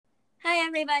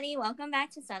everybody. Welcome back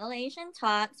to Subtle Asian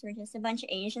Talks. We're just a bunch of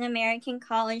Asian American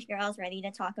college girls ready to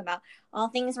talk about all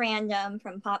things random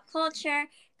from pop culture,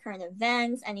 current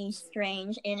events, any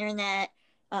strange internet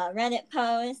Reddit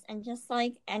posts, and just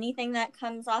like anything that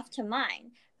comes off to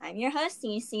mind. I'm your host,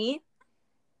 Cece.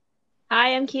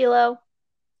 Hi, I'm Kilo.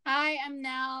 Hi, I'm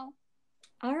Nell.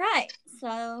 All right,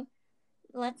 so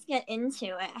let's get into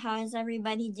it. How is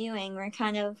everybody doing? We're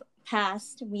kind of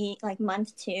past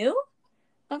month 2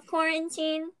 of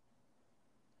quarantine.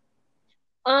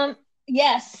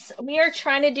 Yes, we are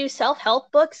trying to do self-help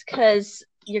books because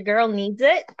your girl needs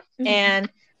it. Mhm.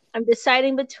 And I'm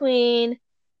deciding between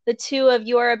the two of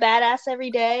You Are a Badass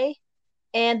Every Day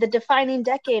and The Defining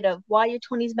Decade of Why Your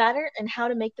 20s Matter and How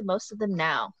to Make the Most of Them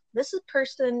Now. This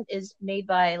person is made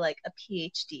by like a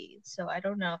PhD, so I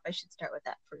don't know if I should start with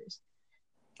that first.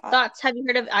 Thoughts? Have you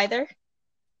heard of either?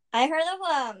 I heard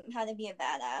of How to Be a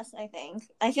Badass, I think.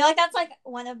 I feel like that's like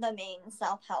one of the main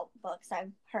self-help books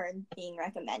I've heard being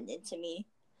recommended to me.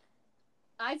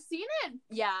 I've seen it,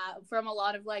 from a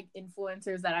lot of like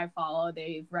influencers that I follow.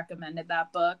 They've recommended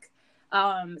that book.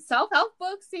 Self-help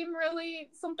books seem really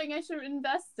something I should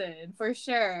invest in for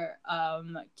sure.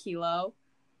 Kilo.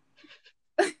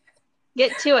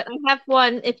 Get to it. I have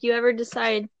one if you ever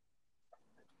decide.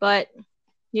 But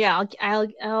yeah,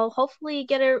 I'll hopefully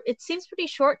get a. It seems pretty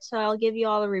short, so I'll give you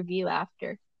all a review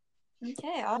after.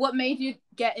 Okay. What made you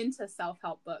get into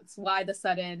self-help books? Why the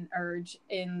sudden urge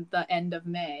in the end of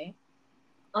May?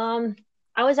 I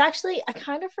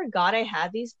kind of forgot I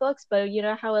had these books, but you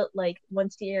know how it like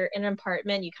once you're in an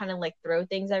apartment, you kind of like throw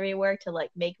things everywhere to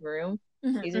like make room.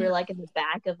 Mm-hmm. These were like in the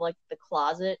back of like the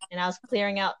closet, and I was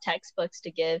clearing out textbooks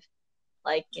to give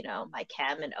like, you know, my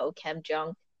chem and OChem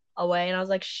junk away, and I was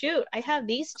like, shoot, I have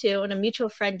these two, and a mutual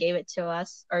friend gave it to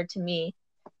us or to me,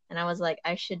 and I was like,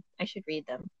 I should read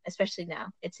them, especially now.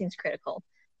 It seems critical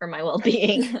for my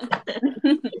well-being.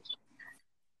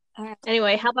 All right.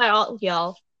 Anyway, how about all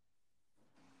y'all?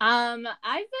 I've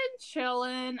been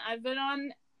chilling. I've been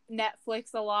on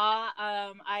Netflix a lot.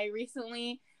 I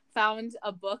recently found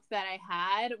a book that I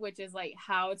had, which is like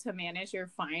how to manage your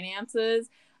finances.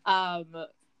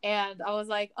 And I was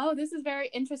like, oh, this is very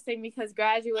interesting because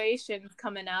graduation's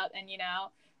coming up and, you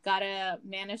know, gotta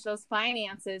manage those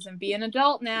finances and be an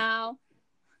adult now.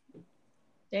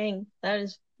 Dang,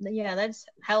 that's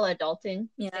hella adulting.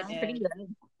 Yeah. It's pretty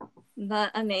good.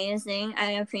 But amazing.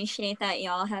 I appreciate that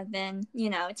y'all have been, you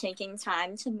know, taking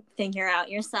time to figure out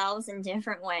yourselves in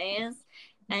different ways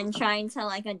and trying to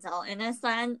like adult in a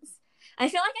sense. I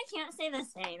feel like I can't say the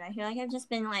same. I feel like I've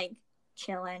just been like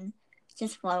chilling,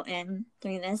 just floating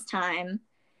through this time.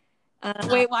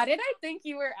 Wait, why did I think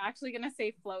you were actually gonna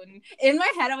say floating? In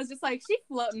my head, I was just like, she's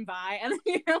floating by, and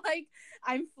then you're like,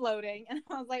 I'm floating, and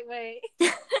I was like, wait.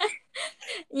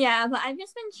 Yeah, but I've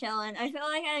just been chilling. I feel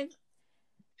like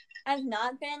I've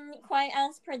not been quite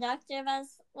as productive as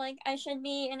like I should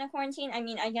be in a quarantine. I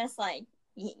mean, I guess like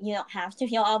you don't have to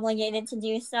feel obligated to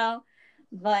do so,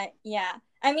 but yeah.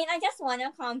 I mean, I guess one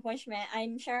accomplishment,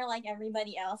 I'm sure like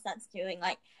everybody else that's doing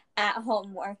like at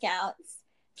home workouts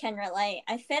can relate.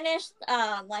 I finished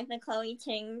like the Chloe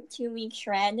Ting 2-week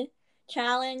shred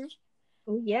challenge.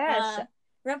 Oh yes.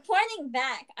 Reporting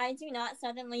back, I do not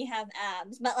suddenly have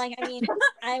abs, but like I mean,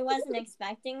 I wasn't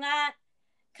expecting that.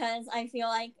 Because I feel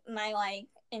like my like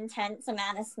intense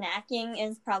amount of snacking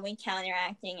is probably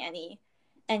counteracting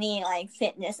any like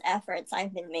fitness efforts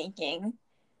I've been making.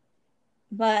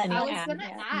 But I was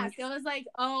gonna ask. It was like,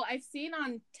 oh, I've seen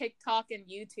on TikTok and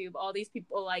YouTube all these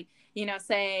people like, you know,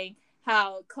 saying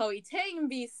how Chloe Ting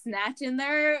be snatching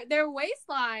their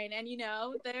waistline and, you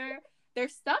know, their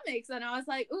stomachs, and I was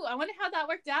like, ooh, I wonder how that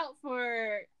worked out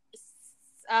for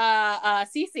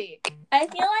Cece. I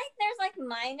feel like there's like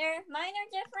minor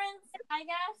difference, I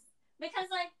guess, because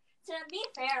like to be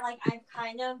fair, like I've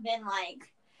kind of been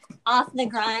like off the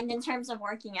grind in terms of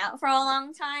working out for a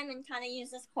long time and kind of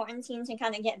use this quarantine to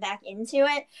kind of get back into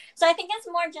it. So I think it's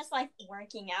more just like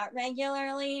working out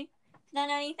regularly than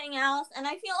anything else. And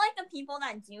I feel like the people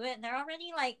that do it, they're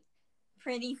already like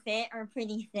pretty fit or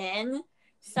pretty thin.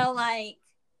 So like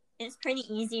it's pretty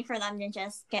easy for them to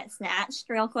just get snatched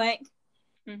real quick.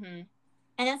 Mm-hmm.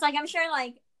 And it's like, I'm sure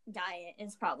like diet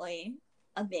is probably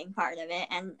a big part of it.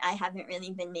 And I haven't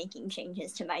really been making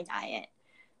changes to my diet.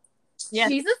 Yeah.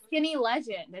 She's a skinny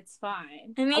legend. It's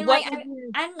fine. I mean, like,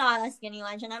 I'm not a skinny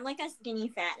legend. I'm like a skinny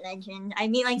fat legend. I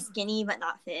mean, like skinny but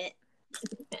not fit.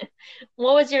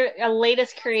 What was your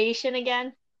latest creation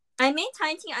again? I made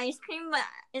Thai tea ice cream, but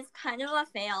it's kind of a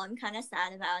fail. I'm kind of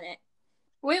sad about it.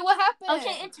 Wait, what happened?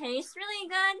 Okay, it tastes really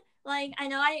good. Like, I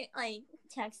know I, like,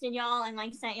 texted y'all and,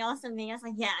 like, sent y'all some videos,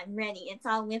 like, yeah, I'm ready. It's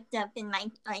all whipped up in my,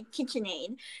 like,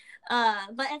 KitchenAid.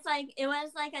 But it's, like, it was,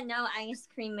 like, a no ice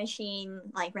cream machine,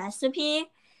 like, recipe.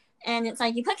 And it's,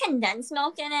 like, you put condensed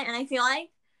milk in it, and I feel like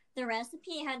the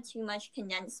recipe had too much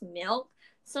condensed milk.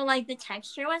 So, like, the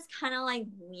texture was kind of, like,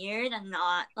 weird and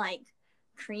not, like,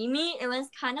 creamy. It was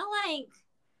kind of, like,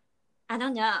 I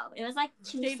don't know. It was, like,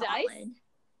 too Shaved solid. ice?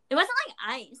 It wasn't like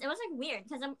ice. It was like weird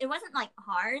because it wasn't like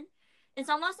hard. It's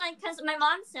almost like because my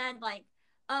mom said like,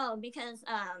 oh, because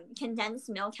condensed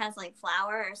milk has like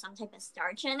flour or some type of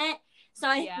starch in it. So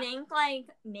I think like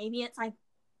maybe it's like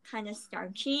kind of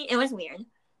starchy. It was weird.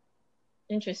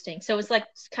 Interesting. So it's like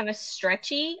kind of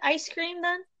stretchy ice cream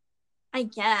then? I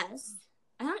guess.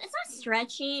 It's not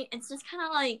stretchy. It's just kind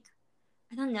of like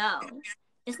I don't know.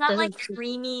 It's not like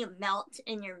creamy melt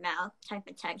in your mouth type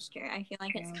of texture. I feel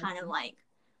like it's kind of like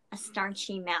a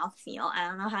starchy mouth feel. I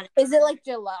don't know how to. Is it like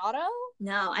gelato?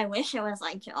 No, I wish it was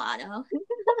like gelato.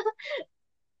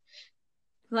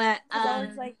 But I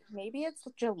was like, maybe it's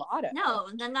gelato. No,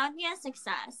 then that'd be a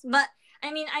success. But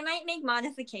I mean, I might make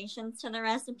modifications to the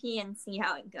recipe and see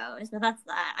how it goes. But that's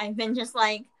that. I've been just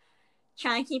like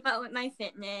trying to keep up with my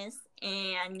fitness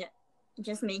and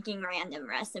just making random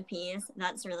recipes.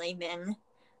 That's really been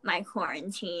my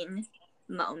quarantine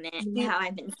moment. How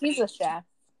I've been. He's a chef.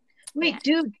 Wait,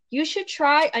 dude, you should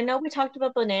try. I know we talked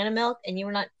about banana milk and you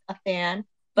were not a fan,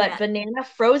 but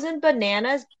frozen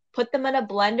bananas, put them in a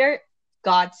blender,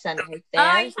 godsend right there. Oh,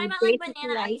 are you talking about like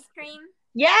banana ice cream?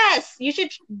 Yes, you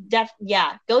should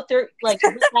go through like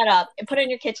whip that up and put it in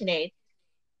your KitchenAid.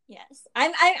 Yes,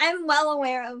 I'm well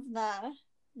aware of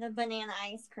the banana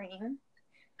ice cream.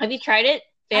 Have you tried it?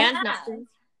 Fan?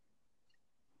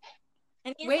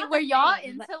 I mean, wait, were y'all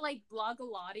into like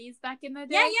Blogilates back in the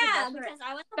day? Yeah, because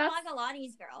I was a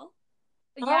Blogilates girl.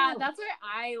 Yeah, that's where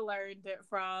I learned it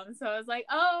from. So I was like,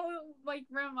 oh, like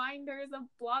reminders of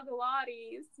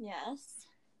Blogilates. Yes.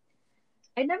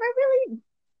 I never really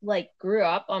like grew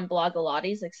up on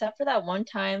Blogilates except for that one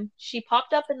time she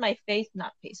popped up in my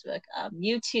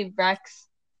YouTube Rex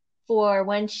for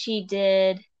when she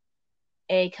did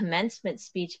a commencement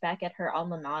speech back at her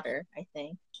alma mater, I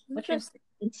think, which was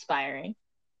inspiring.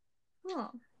 Oh.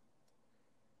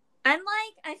 I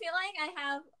feel like I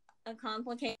have a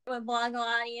complicated with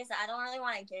Blogilates I don't really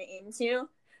want to get into,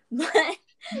 but I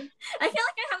feel like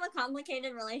I have a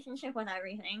complicated relationship with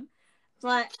everything.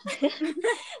 But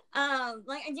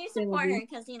like I do support her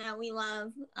because we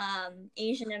love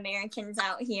Asian Americans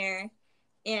out here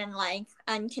in like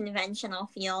unconventional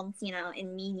fields,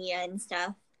 in media and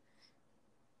stuff.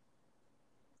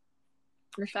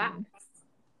 Facts.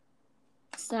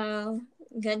 So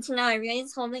good to know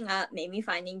everybody's holding up, maybe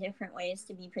finding different ways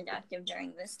to be productive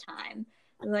during this time.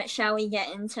 But shall we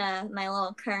get into my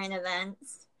little current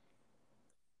events?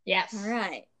 Yes. All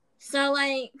right. So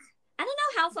like, I don't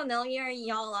know how familiar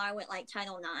y'all are with like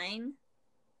Title IX.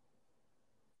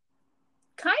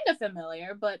 Kind of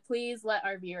familiar, but please let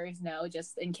our viewers know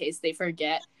just in case they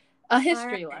forget a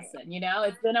history lesson.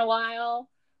 It's been a while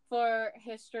for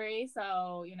history,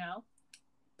 so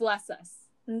bless us.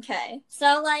 Okay.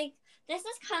 So like this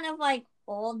is kind of like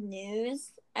old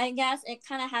news, I guess. It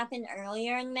kind of happened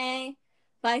earlier in May,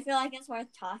 but I feel like it's worth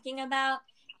talking about.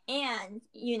 And,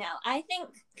 I think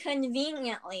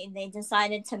conveniently they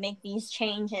decided to make these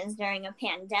changes during a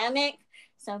pandemic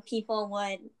so people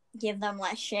would give them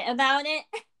less shit about it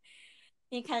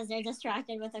because they're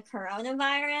distracted with the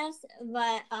coronavirus.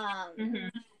 But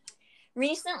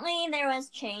recently there was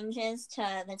changes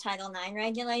to the Title IX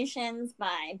regulations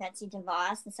by Betsy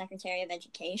DeVos, the Secretary of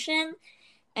Education,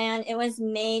 and it was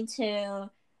made to,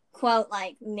 quote,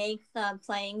 like, make the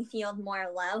playing field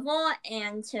more level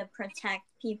and to protect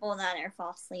people that are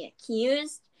falsely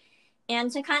accused.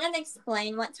 And to kind of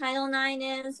explain what Title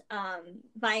IX is,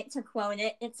 to quote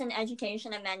it, it's an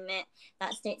education amendment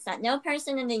that states that no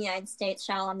person in the United States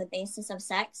shall, on the basis of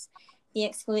sex, be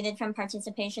excluded from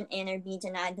participation in or be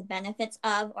denied the benefits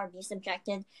of or be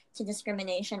subjected to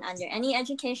discrimination under any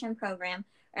education program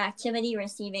or activity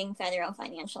receiving federal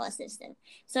financial assistance.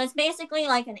 So it's basically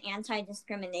like an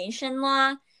anti-discrimination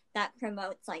law that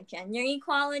promotes like gender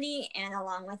equality, and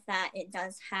along with that, it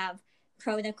does have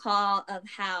protocol of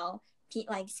how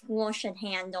schools should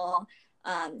handle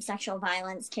sexual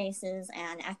violence cases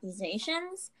and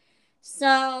accusations.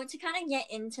 So to kind of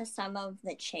get into some of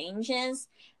the changes,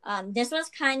 this was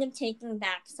kind of taking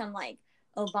back some like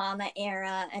Obama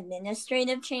era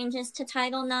administrative changes to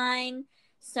Title IX.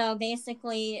 So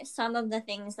basically some of the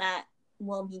things that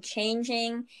will be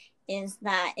changing is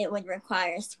that it would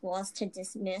require schools to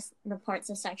dismiss reports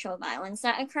of sexual violence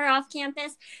that occur off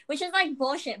campus, which is like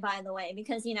bullshit, by the way,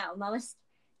 because, you know, most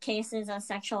cases of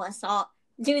sexual assault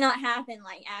do not happen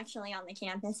like actually on the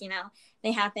campus, you know.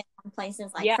 They happen in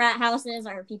places like frat houses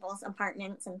or people's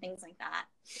apartments and things like that.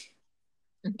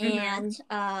 And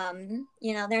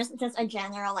you know, there's just a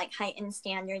general like heightened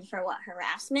standard for what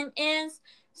harassment is,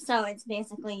 so it's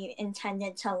basically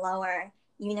intended to lower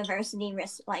university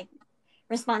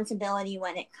responsibility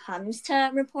when it comes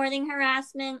to reporting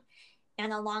harassment.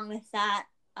 And along with that,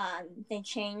 they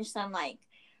changed some like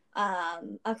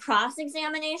a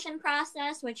cross-examination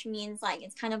process, which means like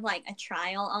it's kind of like a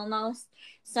trial almost.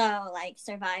 So like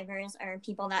survivors or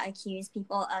people that accuse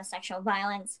people of sexual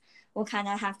violence will kind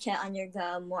of have to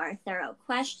undergo more thorough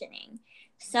questioning.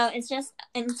 So it's just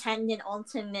intended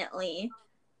ultimately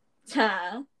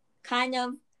to kind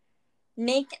of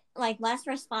make like less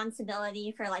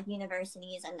responsibility for like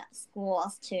universities and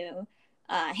schools to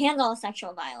handle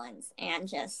sexual violence. And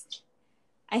just,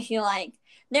 I feel like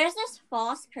there's this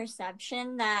false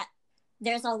perception that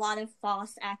there's a lot of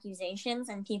false accusations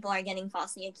and people are getting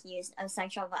falsely accused of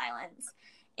sexual violence.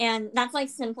 And that's like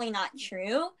simply not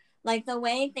true. Like the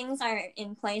way things are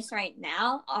in place right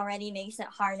now already makes it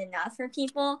hard enough for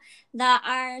people that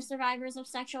are survivors of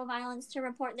sexual violence to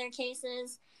report their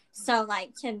cases. So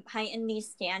like to heighten these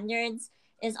standards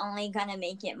is only going to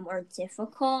make it more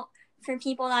difficult for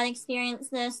people that experience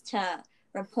this to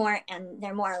report, and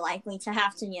they're more likely to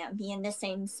have to, you know, be in the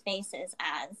same spaces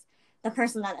as the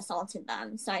person that assaulted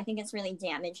them. So I think it's really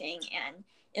damaging, and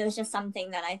it was just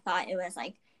something that I thought it was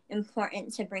like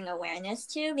important to bring awareness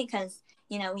to, because,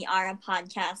 you know, we are a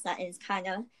podcast that is kind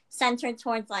of centered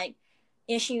towards like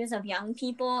issues of young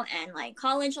people and like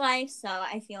college life. So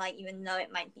I feel like even though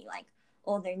it might be like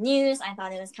older news, I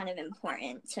thought it was kind of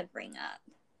important to bring up.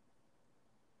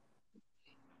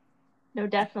 No,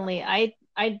 definitely.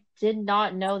 I did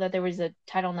not know that there was a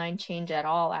Title IX change at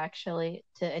all, actually,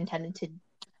 intended to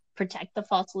protect the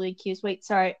falsely accused. Wait,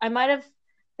 sorry.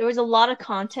 There was a lot of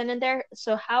content in there.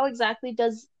 So how exactly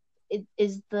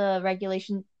is the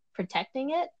regulation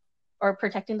protecting it, or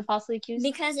protecting the falsely accused?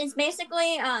 Because it's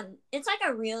basically, it's like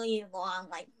a really long,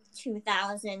 like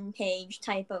 2,000 page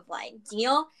type of like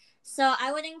deal. So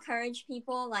I would encourage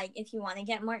people, like, if you want to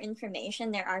get more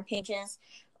information, there are pages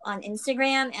on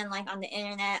Instagram and like on the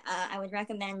internet. I would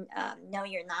recommend Know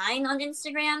Your Nine on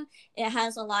Instagram. It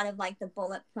has a lot of like the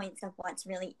bullet points of what's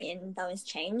really in those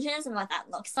changes and what that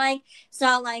looks like.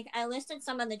 So like I listed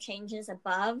some of the changes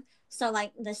above. So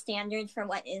like the standard for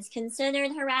what is considered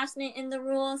harassment in the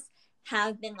rules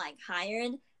have been like higher.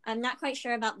 I'm not quite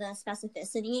sure about the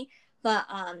specificity, but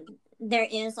there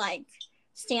is like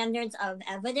standards of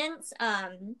evidence.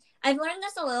 I've learned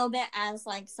this a little bit as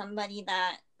like somebody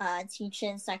that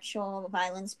teaches sexual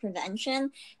violence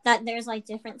prevention, that there's like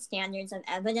different standards of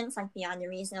evidence, like beyond a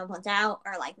reasonable doubt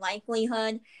or like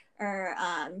likelihood, or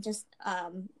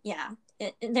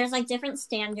there's like different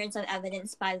standards of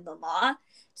evidence by the law.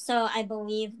 So I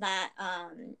believe that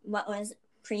what was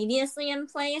previously in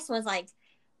place was like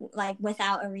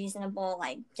without a reasonable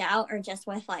like doubt, or just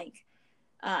with like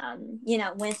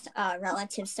with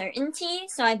relative certainty.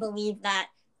 So I believe that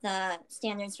the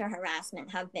standards for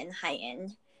harassment have been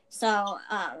heightened. So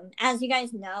as you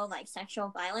guys know, like sexual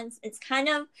violence, it's kind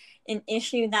of an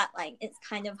issue that like it's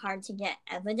kind of hard to get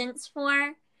evidence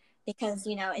for, because,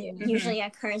 you know, it usually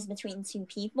occurs between two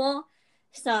people.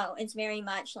 So it's very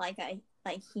much like a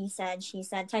like he said, she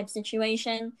said type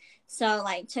situation. So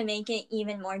like to make it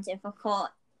even more difficult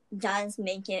does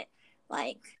make it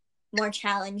like more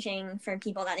challenging for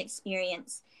people that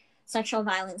experience sexual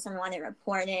violence and want to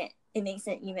report it. It makes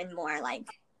it even more like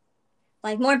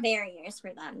more barriers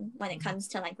for them when it comes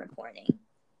to like reporting.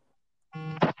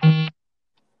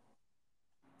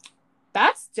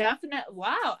 That's definite.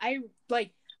 Wow. I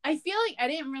feel like I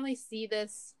didn't really see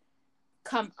this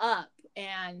come up,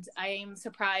 and I'm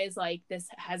surprised like this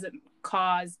hasn't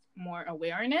caused more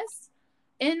awareness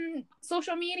in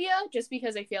social media, just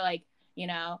because I feel like, you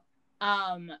know,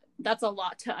 that's a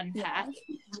lot to unpack,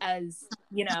 as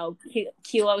you know,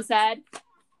 Kilo said.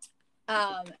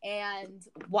 And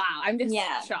wow, I'm just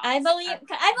shocked. I believe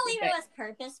it was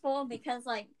purposeful, because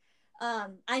like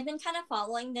I've been kind of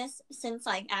following this since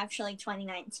like actually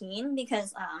 2019,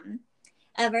 because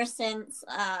ever since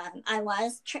I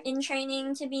was in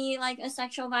training to be like a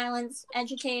sexual violence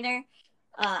educator,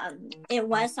 it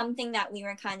was something that we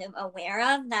were kind of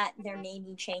aware of, that there may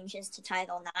be changes to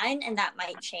Title IX, and that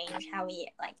might change how we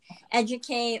like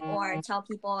educate or tell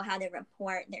people how to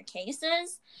report their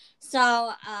cases.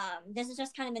 So this is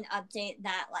just kind of an update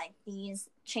that like these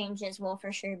changes will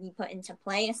for sure be put into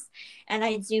place. And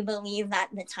I do believe that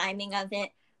the timing of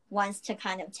it was to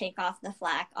kind of take off the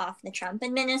flack off the Trump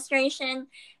administration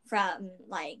from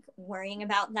like worrying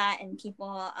about that and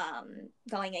people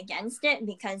going against it,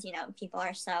 because, you know, people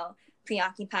are so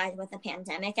preoccupied with the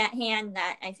pandemic at hand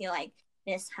that I feel like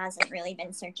this hasn't really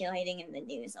been circulating in the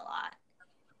news a lot.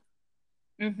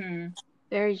 Mm-hmm.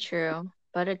 Very true.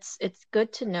 But it's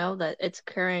good to know that it's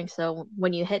occurring. So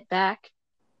when you hit back,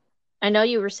 I know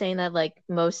you were saying that like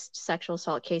most sexual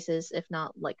assault cases, if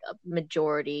not like a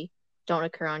majority, don't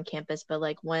occur on campus, but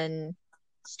like when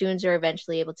students are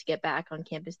eventually able to get back on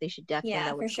campus, they should definitely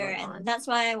know what's going on. And that's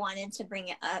why I wanted to bring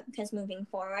it up, because moving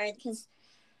forward, because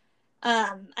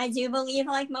I do believe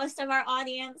like most of our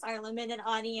audience, our limited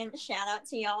audience, shout out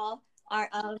to y'all, are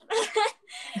of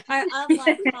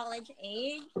like college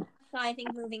age. So I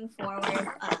think moving forward,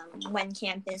 when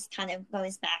campus kind of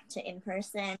goes back to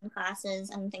in-person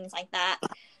classes and things like that,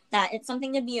 that it's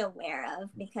something to be aware of,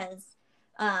 because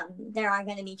there are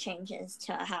going to be changes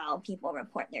to how people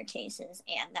report their cases,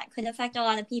 and that could affect a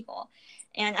lot of people.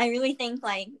 And I really think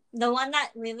like the one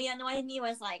that really annoyed me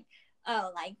was like,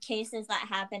 oh, like cases that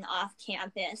happen off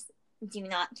campus do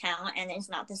not count, and it's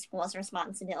not the school's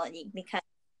responsibility, because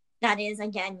that is,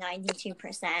 again,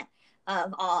 92%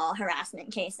 of all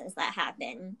harassment cases that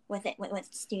happen with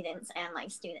students and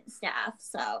like student staff.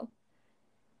 So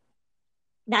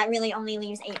that really only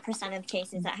leaves 8% of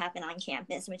cases that happen on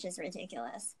campus, which is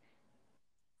ridiculous.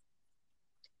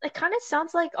 It kind of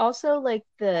sounds like also like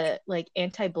the like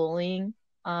anti-bullying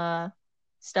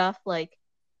stuff. Like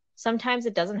sometimes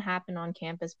it doesn't happen on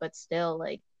campus, but still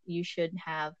like you should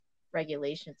have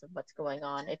regulations of what's going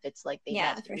on if it's like they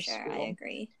have for sure. School. I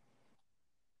agree.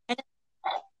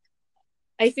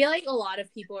 I feel like a lot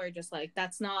of people are just like,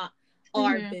 that's not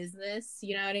our business.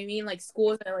 You know what I mean? Like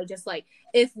schools are like, just like,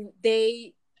 if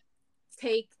they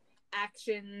take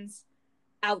actions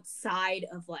outside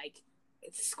of like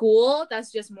school,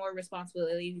 that's just more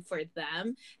responsibility for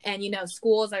them. And, you know,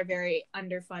 schools are very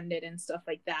underfunded and stuff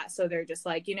like that. So they're just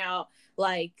like, you know,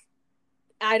 like,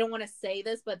 I don't want to say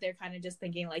this, but they're kind of just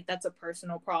thinking like that's a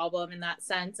personal problem in that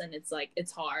sense. And it's like,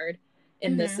 it's hard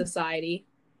in this society.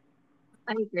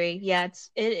 I agree. Yeah,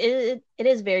 it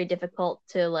is very difficult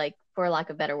to like, for lack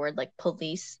of a better word, like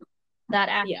police that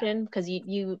action, because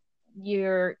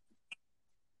you're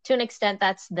to an extent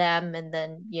that's them, and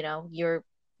then you know you're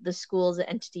the school's an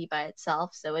entity by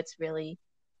itself. So it's really,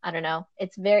 I don't know.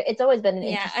 It's always been an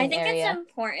interesting I think area. It's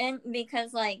important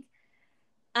because like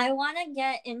I want to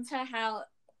get into how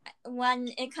when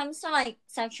it comes to like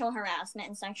sexual harassment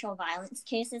and sexual violence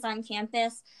cases on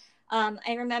campus.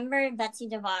 I remember Betsy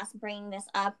DeVos bringing this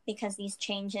up because these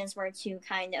changes were to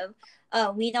kind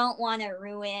of, we don't want to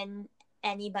ruin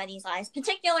anybody's lives,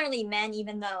 particularly men,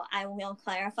 even though I will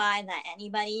clarify that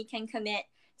anybody can commit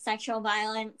sexual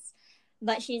violence.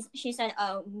 But she said,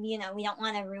 oh, you know, we don't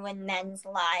want to ruin men's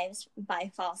lives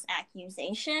by false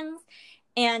accusations.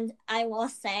 And I will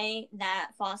say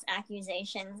that false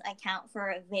accusations account for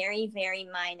a very, very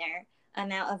minor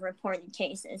amount of reported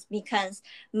cases, because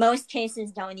most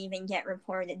cases don't even get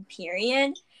reported,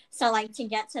 period. So like to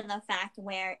get to the fact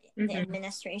where the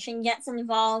administration gets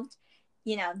involved,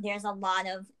 you know, there's a lot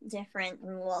of different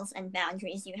rules and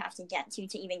boundaries you have to get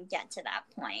to even get to that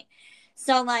point.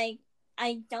 So like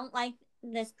I don't like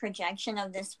this projection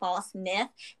of this false myth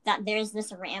that there's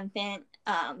this rampant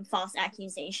false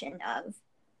accusation of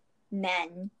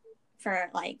men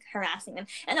for like harassing them.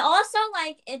 And also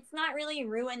like it's not really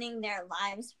ruining their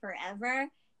lives forever.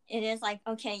 It is like,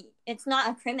 okay, it's not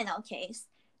a criminal case.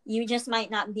 You just might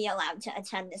not be allowed to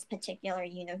attend this particular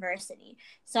university.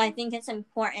 So I think it's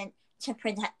important to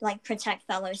protect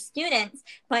fellow students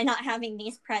by not having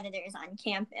these predators on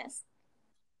campus.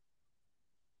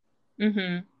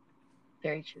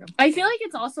 Very true. I feel like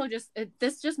it's also just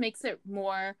this just makes it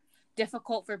more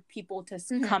difficult for people to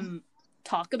come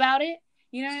talk about it.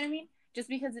 You know what I mean? Just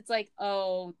because it's like,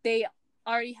 oh, they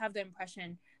already have the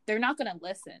impression they're not going to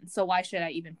listen. So why should I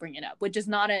even bring it up? Which is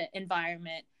not an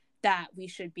environment that we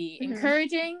should be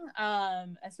encouraging,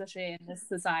 especially in this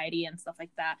society and stuff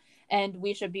like that. And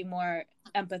we should be more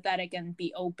empathetic and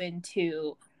be open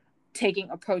to taking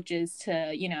approaches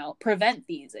to, you know, prevent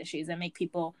these issues and make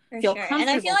people feel comfortable. And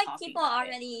I feel like people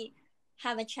already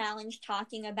have a challenge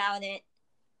talking about it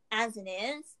as it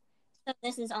is. So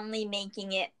this is only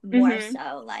making it more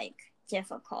so like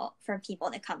difficult for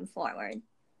people to come forward.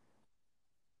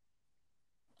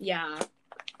 Yeah.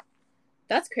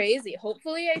 That's crazy.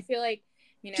 Hopefully, I feel like,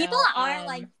 you know, people are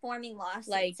like forming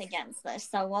lawsuits against this,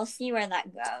 so we'll see where that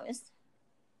goes.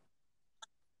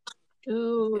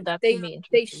 Ooh, that's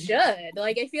they should.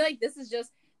 Like, I feel like this is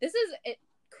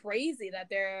crazy that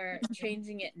they're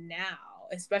changing it now,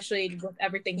 especially with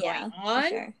everything going for on.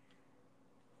 sure.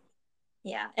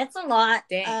 Yeah, it's a lot.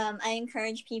 Dang. I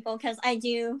encourage people, because I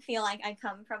do feel like I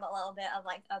come from a little bit of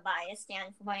like a biased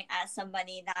standpoint as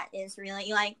somebody that is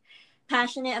really like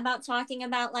passionate about talking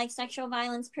about like sexual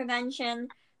violence prevention.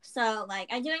 So like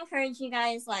I do encourage you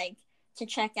guys like to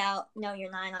check out Know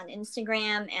Your Nine on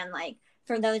Instagram, and like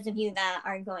for those of you that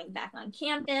are going back on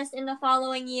campus in the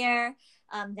following year,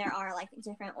 there are like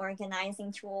different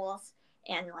organizing tools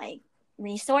and like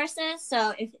resources.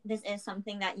 So if this is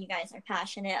something that you guys are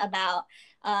passionate about,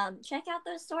 check out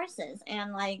those sources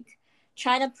and like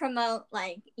try to promote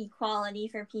like equality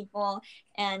for people,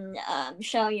 and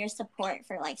show your support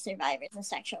for like survivors of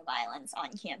sexual violence on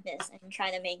campus, and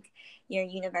try to make your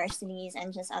universities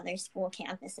and just other school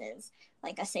campuses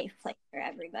like a safe place for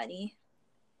everybody.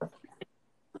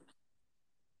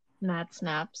 Mad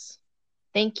snaps.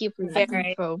 Thank you for that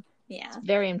info. Yeah, it's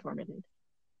very informative.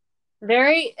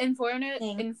 Very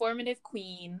informative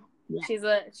queen. Yeah. She's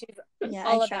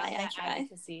all about that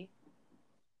advocacy.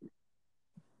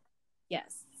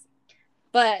 Yes.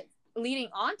 But leading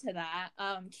on to that,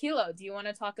 Kilo, do you want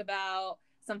to talk about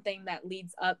something that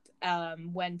leads up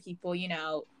when people, you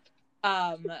know,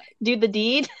 do the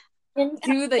deed?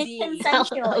 Do the deed.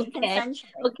 Consensually.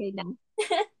 Okay, now.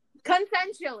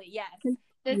 Consensually, yes.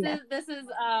 This is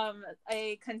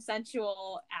a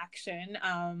consensual action.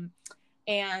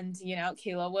 And, you know,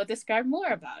 Kayla will describe more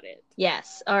about it.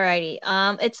 Yes, alrighty.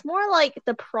 It's more like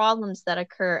the problems that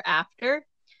occur after.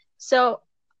 So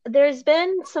there's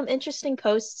been some interesting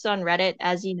posts on Reddit.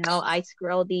 As you know, I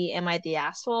scroll the Am I the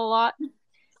Asshole a lot.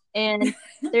 And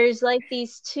there's like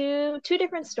these two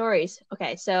different stories.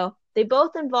 Okay, so they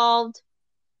both involved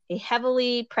a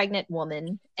heavily pregnant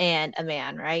woman and a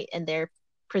man, right? And they're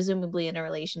presumably in a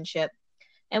relationship.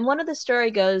 And one of the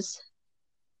story goes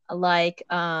like,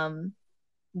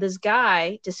 this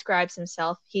guy describes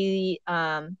himself.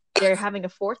 They're having a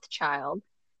fourth child,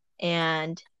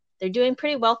 and they're doing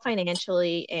pretty well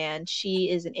financially. And she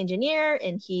is an engineer,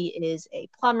 and he is a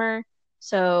plumber.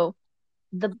 So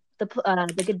the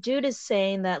dude is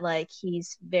saying that like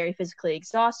he's very physically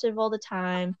exhausted all the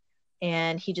time,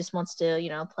 and he just wants to, you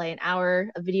know, play an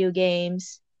hour of video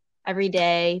games every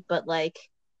day. But like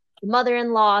the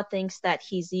mother-in-law thinks that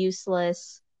he's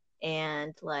useless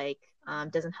and like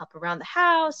doesn't help around the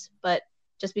house, but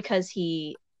just because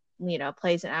he, you know,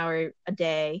 plays an hour a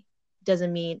day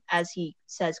doesn't mean, as he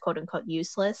says, quote unquote,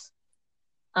 useless.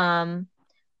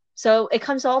 So it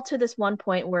comes all to this one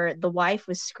point where the wife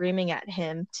was screaming at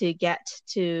him to get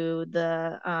to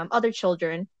the other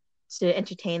children to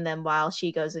entertain them while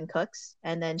she goes and cooks.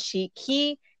 And then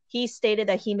he stated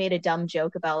that he made a dumb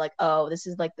joke about like, oh, this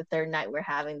is like the third night we're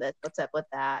having this. What's up with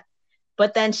that?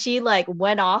 But then she like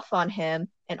went off on him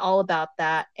and all about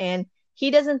that. And he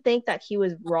doesn't think that he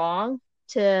was wrong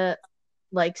to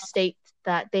like state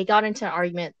that they got into an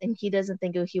argument, and he doesn't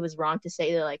think he was wrong to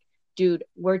say that like, dude,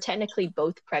 we're technically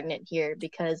both pregnant here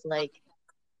because like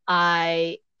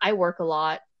I work a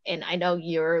lot, and I know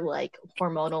you're like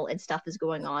hormonal and stuff is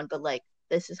going on, but like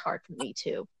this is hard for me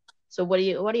too. So what do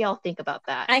y'all think about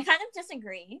that? I kind of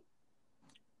disagree.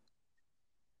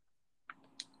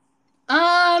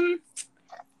 I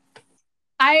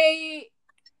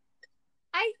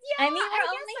mean, we're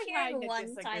only hearing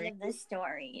one side of the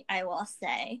story, I will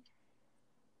say.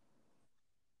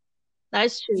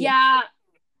 That's true. Yeah.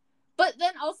 But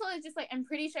then also it's just like, I'm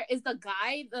pretty sure, is the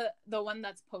guy the one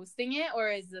that's posting it, or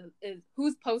is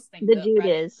who's posting the dude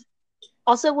Reddit? Is.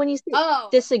 Also, when you say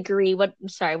disagree, what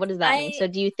does that mean? So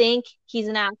do you think he's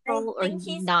an asshole or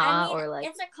he's not? I mean, or like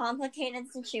it's a complicated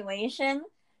situation,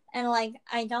 and like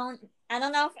I don't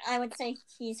know if I would say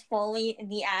he's fully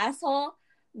the asshole,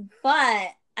 but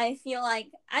I feel like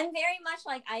I'm very much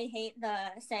like, I hate the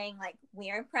saying like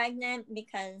we're pregnant,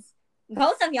 because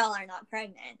both of y'all are not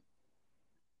pregnant.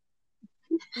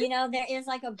 You know, there is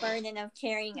like a burden of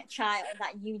carrying a child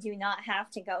that you do not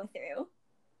have to go through.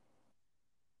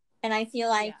 And I feel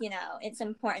like, you know, it's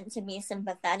important to be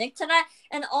sympathetic to that.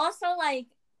 And also, like,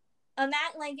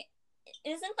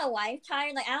 isn't the wife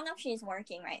tired? Like, I don't know if she's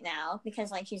working right now,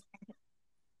 because like isn't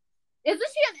she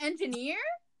an engineer?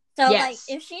 So yes. Like,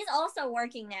 if she's also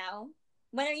working now,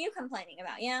 what are you complaining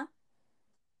about? Yeah.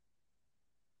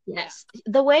 Yes.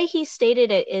 The way he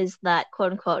stated it is that,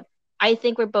 quote unquote, I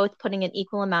think we're both putting an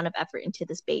equal amount of effort into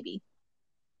this baby.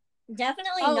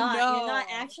 Definitely not. No. You're not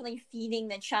actually feeding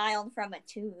the child from a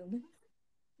tube.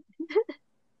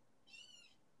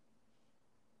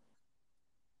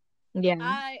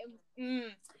 Yeah.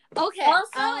 Okay. Also,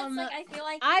 it's like, I feel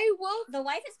like the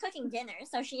wife is cooking dinner,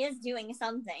 so she is doing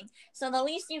something. So the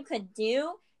least you could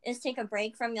do is take a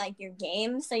break from like your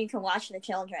game so you can watch the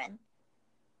children.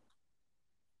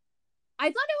 I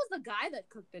thought it was the guy that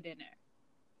cooked the dinner.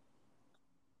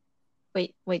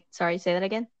 Wait, sorry, say that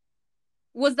again?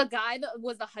 Was the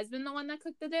husband the one that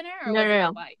cooked the dinner, or No, was it no, the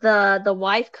no. wife? The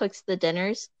wife cooks the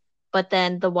dinners, but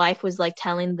then the wife was like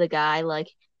telling the guy like,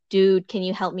 dude, can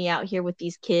you help me out here with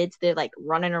these kids? They're like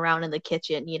running around in the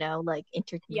kitchen, you know, like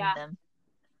entertaining them.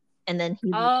 And then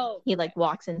he like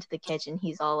walks into the kitchen.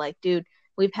 He's all like, dude,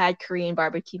 we've had Korean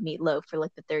barbecue meatloaf for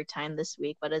like the 3rd time this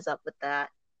week. What is up with that?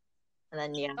 And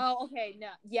then yeah. Oh, okay. No.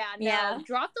 Yeah, no. Yeah.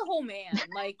 Drop the whole man.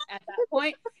 Like at that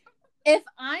point, if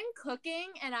I'm cooking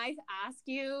and I ask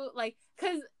you, like,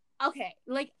 because okay,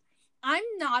 like I'm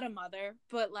not a mother,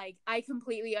 but like I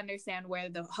completely understand where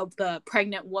the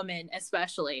pregnant woman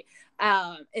especially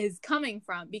is coming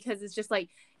from, because it's just like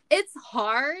it's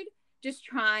hard just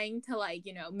trying to like,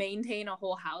 you know, maintain a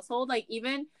whole household. Like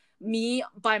even me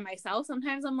by myself,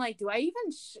 sometimes I'm like, do I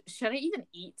even should I even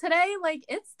eat today? Like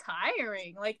it's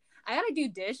tiring. Like I gotta do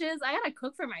dishes. I gotta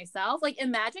cook for myself. Like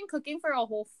imagine cooking for a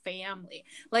whole family.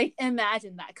 Like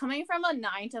imagine that, coming from a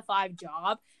 9-to-5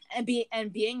 job and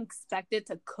being expected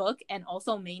to cook and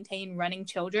also maintain running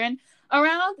children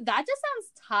around. That just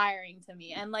sounds tiring to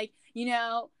me. And like, you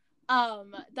know,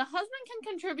 the husband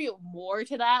can contribute more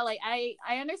to that. Like I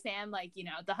understand, like, you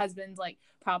know, the husband's like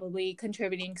probably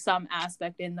contributing some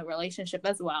aspect in the relationship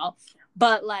as well.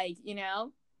 But like, you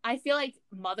know, I feel like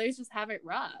mothers just have it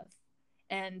rough.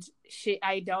 And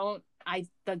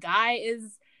the guy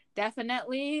is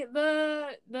definitely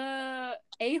the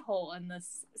a-hole in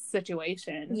this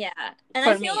situation. Yeah. And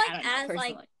I feel like as personally,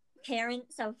 like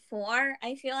parents of 4,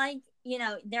 I feel like, you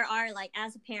know, there are like,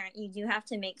 as a parent, you do have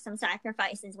to make some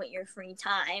sacrifices with your free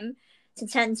time to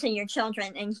tend to your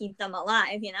children and keep them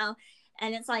alive, you know?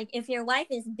 And it's like, if your wife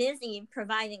is busy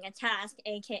providing a task,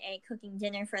 aka cooking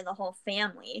dinner for the whole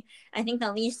family, I think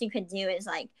the least you could do is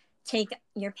like take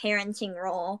your parenting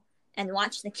role and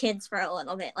watch the kids for a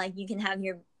little bit. Like you can have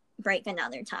your break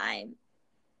another time.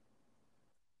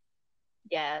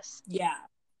 Yes. Yeah.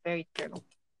 Very true.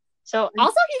 So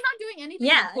also, he's not doing anything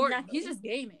important. Exactly. He's just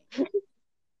gaming.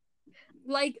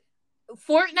 Like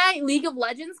Fortnite, League of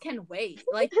Legends can wait.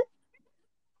 Like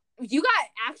you got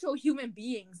actual human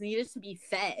beings needed to be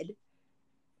fed.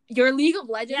 Your League of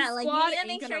Legends like squad you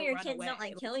need to make sure your kids don't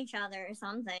like kill each other or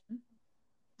something.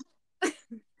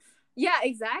 Yeah,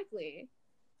 exactly.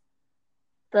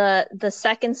 The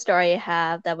second story I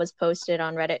have that was posted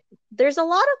on Reddit, there's a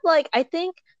lot of like, I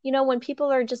think, you know, when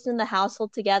people are just in the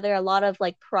household together, a lot of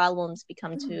like problems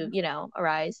become to, you know,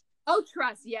 arise. Oh,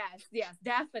 trust. Yes,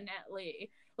 definitely.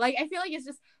 Like I feel like it's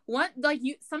just one, like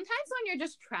you sometimes when you're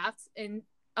just trapped in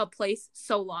a place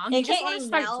so long, you just want to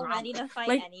start drama. Ready to fight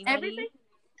like anybody. Everything.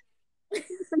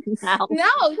 No,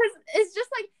 because it's just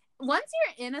like once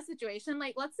you're in a situation,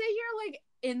 like let's say you're like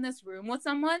in this room with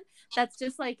someone that's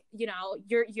just like, you know,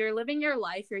 you're living your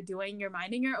life, you're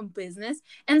minding your own business,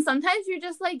 and sometimes you're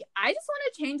just like, I just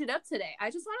want to change it up today.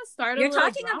 I just want to start a little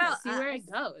drama, see where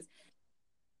it goes.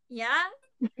 Yeah.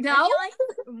 No, I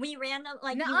feel like you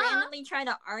randomly try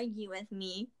to argue with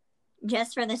me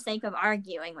just for the sake of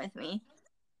arguing with me.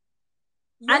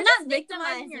 I'm not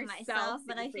victimizing myself,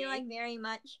 but I feel like very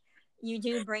much you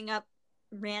do bring up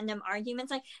random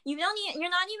arguments. Like you're not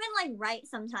even like right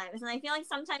sometimes, and I feel like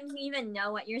sometimes you even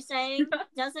know what you're saying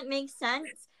doesn't make sense,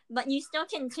 but you still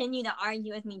continue to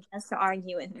argue with me just to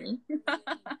argue with me.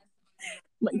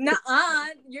 Nuh-uh.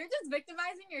 You're just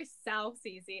victimizing yourself,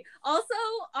 Cece. Also,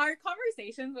 our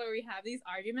conversations where we have these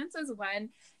arguments is when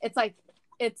it's like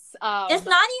it's not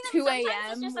even 2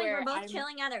 a.m. It's just like we're both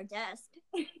chilling at our desk.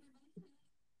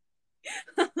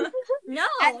 No,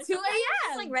 at 2 a.m.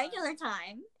 It's like regular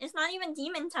time. It's not even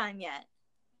demon time yet.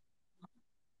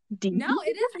 No,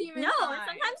 it is demon time. No,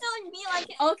 sometimes it'll be like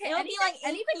it'll be like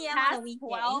 8 p.m. on a weekday.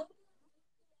 12.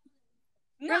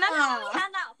 Remember when we had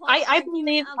that whole I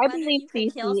believe you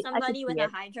could kill somebody with a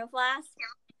hydro flask?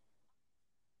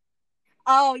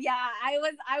 Oh yeah, I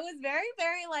was very,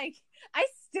 very like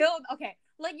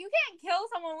like you can't kill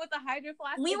someone with a hydro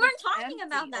flask. We weren't talking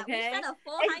about that. Okay? We said a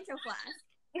full hydro flask.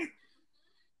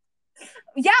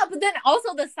 Yeah, but then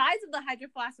also the size of the hydro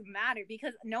flask would matter,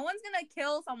 because no one's gonna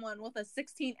kill someone with a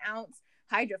 16-ounce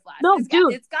hydro flask. No,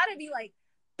 dude, it's gotta be like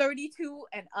 32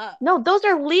 and up. No, those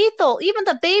are lethal. Even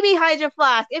the baby hydro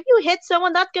flask. If you hit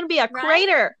someone, that's gonna be a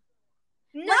crater.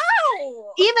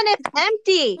 No, even if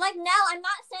empty. Like, no, I'm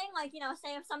not saying like, you know,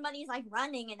 say if somebody's like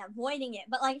running and avoiding it,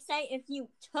 but like say if you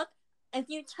took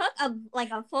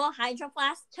a full hydro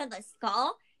flask to the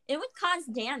skull, it would cause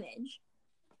damage.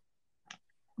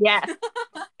 Yeah,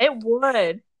 it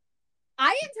would.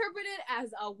 I interpret it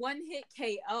as a one-hit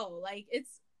KO. Like, it's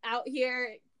out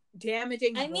here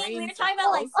damaging I mean, we brain were talking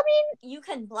about like cells. I mean, you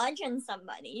can bludgeon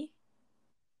somebody.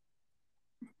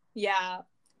 Yeah.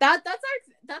 That's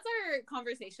our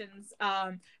conversations.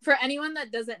 For anyone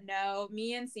that doesn't know,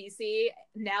 me and Cece,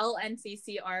 Nell and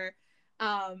Cece are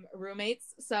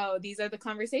roommates. So these are the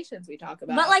conversations we talk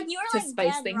about. But like you were to like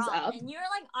spice dead things wrong, up. and you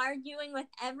were like arguing with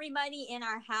everybody in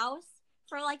our house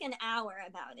for like an hour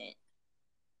about it.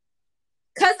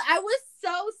 Because I was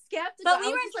so skeptical. But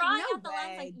we were drawing like, no out the way,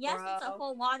 lines like, yes, bro. it's a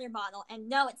full water bottle, and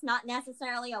no, it's not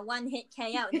necessarily a one-hit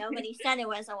KO. Nobody said it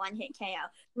was a one-hit KO.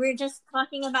 We're just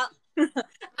talking about. I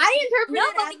interpreted No,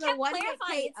 but it we as a kept one-hit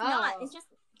clarifying KO. it's not. It's just,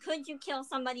 could you kill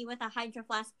somebody with a Hydro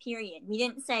Flask? Period. We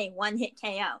didn't say one-hit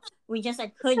KO. We just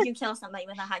said, could you kill somebody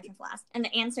with a Hydro Flask? And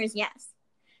the answer is yes.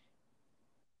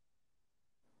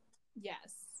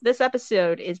 Yes. This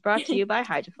episode is brought to you by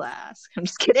Hydro Flask. I'm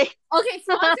just kidding. Okay,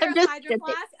 sponsor I'm us, just Hydro kidding.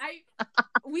 Flask.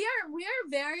 We are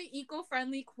very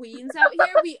eco-friendly queens out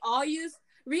here. We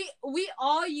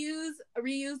all use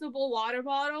reusable water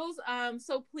bottles.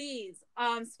 So please,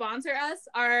 sponsor us.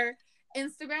 Our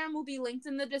Instagram will be linked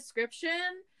in the description.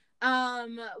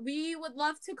 We would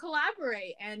love to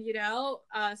collaborate and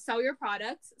sell your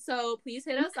products. So please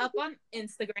hit us up on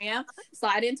Instagram.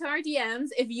 Slide into our DMs.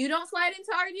 If you don't slide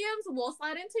into our DMs, we'll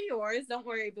slide into yours. Don't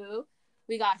worry, boo.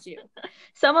 We got you.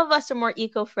 Some of us are more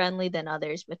eco-friendly than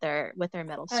others with our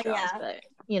metal straws, but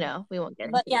we won't get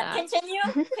into that.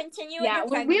 Continue with your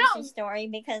pregnancy story,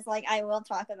 because like I will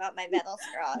talk about my metal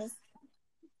straws.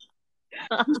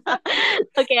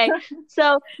 Okay,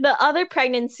 so the other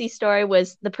pregnancy story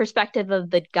was the perspective of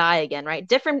the guy again, right?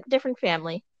 Different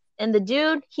family. And the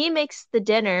dude, he makes the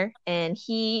dinner, and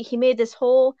he made this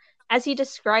whole, as he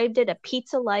described it, a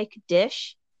pizza-like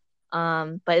dish.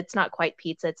 But it's not quite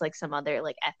pizza. It's like some other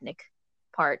like ethnic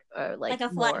part, or like a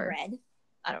flatbread.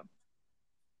 I don't.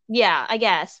 Yeah, I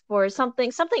guess for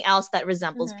something else that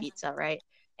resembles pizza, right?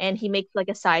 And he makes like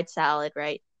a side salad,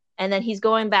 right? And then he's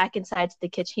going back inside to the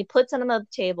kitchen. He puts it on the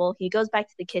table. He goes back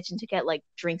to the kitchen to get like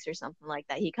drinks or something like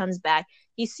that. He comes back.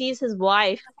 He sees his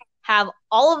wife have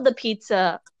all of the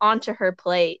pizza onto her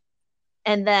plate.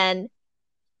 And then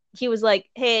he was like,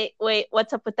 hey, wait,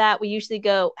 what's up with that? We usually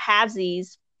go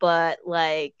halvesies, but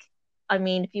like, I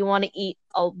mean, if you want to eat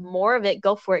more of it,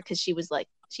 go for it. Because she's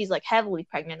like heavily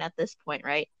pregnant at this point,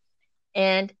 right?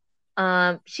 And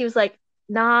she was like,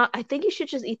 nah, I think you should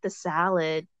just eat the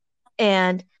salad.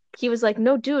 And he was like,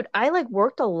 no, dude, I like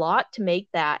worked a lot to make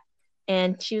that.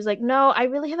 And she was like, no, I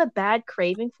really have a bad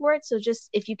craving for it. So just,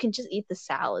 if you can just eat the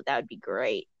salad, that would be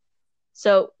great.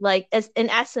 So like, as in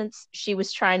essence, she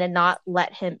was trying to not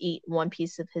let him eat one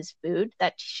piece of his food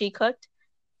that she cooked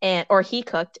or he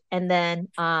cooked. And then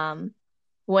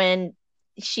when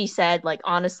she said, like,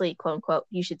 honestly, quote unquote,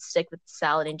 you should stick with the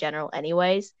salad in general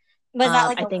anyways. Was that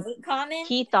like I a think weight comment?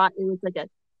 He thought it was like a,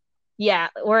 yeah,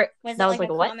 or was that it was like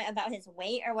a what? comment about his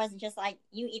weight, or was it just like,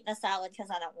 you eat the salad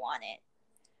because I don't want it?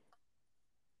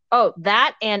 Oh,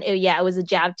 that, and it was a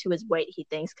jab to his weight, he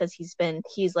thinks, because he's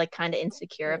like kind of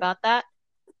insecure about that.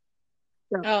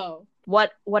 So,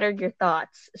 what are your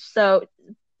thoughts? So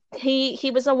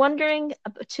he was wondering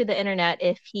to the internet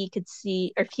if he could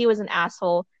see, or if he was an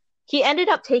asshole. He ended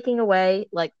up taking away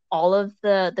like all of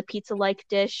the pizza like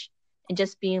dish and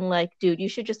just being like, dude, you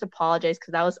should just apologize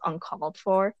because that was uncalled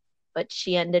for. But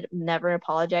she ended up never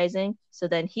apologizing. So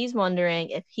then he's wondering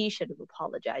if he should have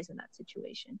apologized in that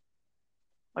situation.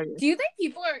 Do you think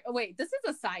people are, wait, this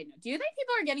is a side note. Do you think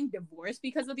people are getting divorced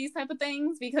because of these type of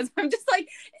things? Because I'm just like,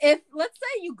 if, let's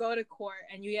say you go to court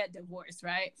and you get divorced,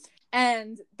 right?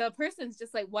 And the person's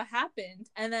just like, what happened?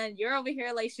 And then you're over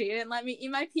here like, she didn't let me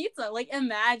eat my pizza. Like,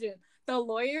 imagine the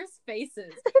lawyers'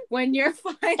 faces when you're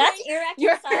fighting. That's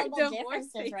irreconcilable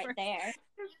differences right there,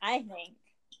 I think.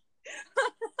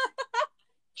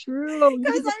 True. You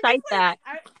need to cite that.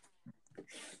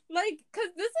 Like,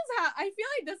 because this is how, I feel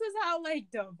like this is how, like,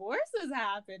 divorces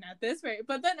happen at this rate.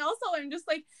 But then also, I'm just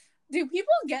like, do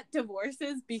people get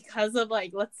divorces because of,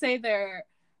 like, let's say they're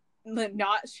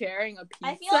not sharing a pizza?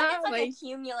 I feel like it's, like, a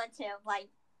cumulative, like,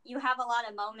 you have a lot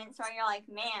of moments where you're like,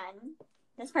 man,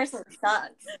 this person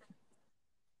sucks.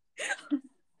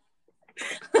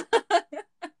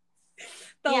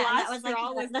 That was,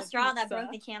 like, the straw that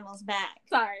broke the camel's back.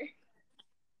 Sorry.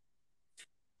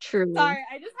 True. Sorry,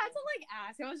 I just had to like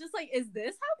ask. I was just like, is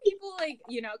this how people like,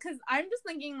 because I'm just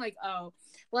thinking like, oh,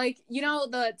 like,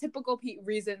 the typical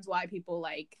reasons why people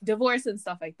like divorce and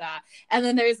stuff like that. And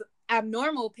then there's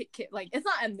abnormal, like, it's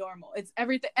not abnormal. It's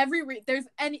everything.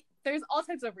 There's all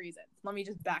types of reasons. Let me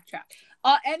just backtrack.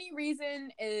 Any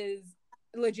reason is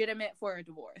legitimate for a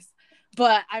divorce.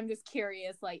 But I'm just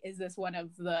curious, like, is this one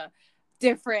of the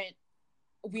different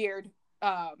weird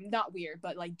not weird,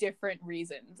 but like different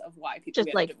reasons of why people Just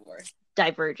get like a divorce.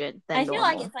 divergent than I feel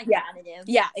normal. like it's like Yeah. additive.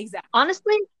 Yeah, exactly.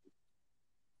 Honestly,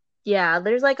 yeah,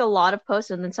 there's like a lot of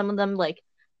posts, and then some of them like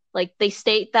they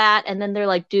state that, and then they're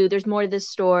like, dude, there's more to this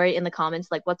story in the comments,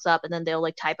 like what's up, and then they'll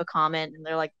like type a comment, and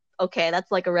they're like, okay,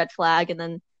 that's like a red flag, and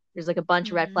then there's like a bunch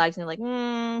of red flags, and they're like,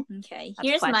 Okay, that's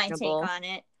here's my take questionable. on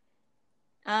it.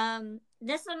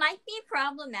 This might be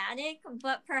problematic,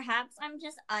 but perhaps I'm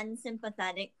just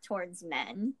unsympathetic towards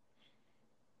men.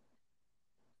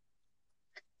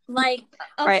 Like, okay,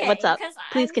 All right, what's up? 'cause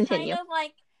Please I'm continue. kind of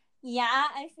like, yeah,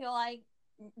 I feel like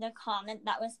the comment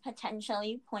that was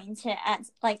potentially pointed at,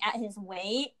 like, at his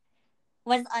weight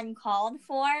was uncalled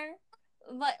for,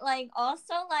 but like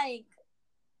also like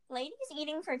ladies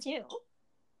eating for two.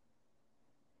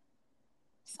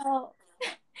 So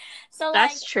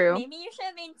That's like true. maybe you should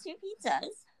have made 2 pizzas.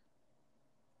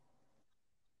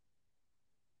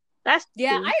 That's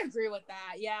Yeah, true. I agree with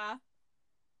that. Yeah.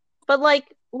 But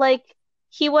like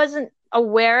he wasn't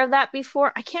aware of that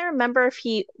before. I can't remember if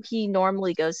he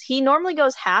normally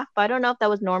goes half, but I don't know if that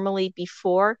was normally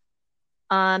before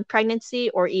pregnancy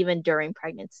or even during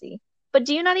pregnancy. But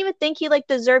do you not even think he like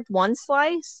deserved 1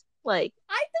 slice? Like,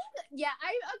 I think, yeah,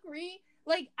 I agree.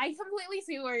 Like, I completely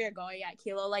see where you're going at,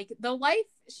 Kilo. Like, the wife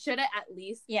should have at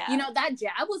least, Yeah. you know, that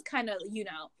jab was kind of, you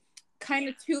know, kind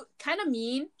of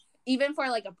mean, even for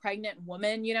like a pregnant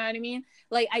woman, you know what I mean?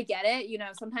 Like, I get it, you know,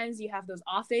 sometimes you have those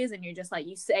off days and you're just like,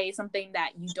 you say something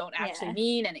that you don't actually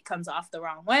mean and it comes off the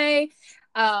wrong way.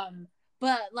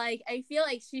 But like, I feel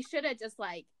like she should have just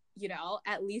like, you know,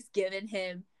 at least given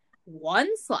him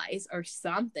 1 slice or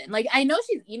something. Like, I know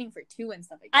she's eating for 2 and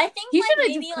stuff like that. I think he like should have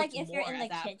maybe just like cooked if you're more in the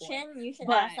at that kitchen, point. you should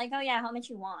But- ask like, oh yeah, how much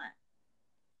you want,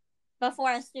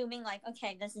 before assuming like,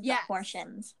 okay, this is Yes. the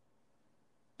portions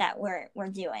that we're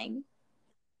doing.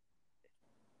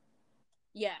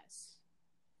 Yes.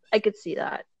 I could see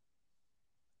that.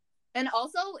 And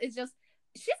also, it's just,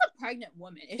 she's a pregnant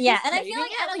woman. If Yeah, she's and I feel craving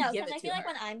like it, I don't know, give because it I to feel like her.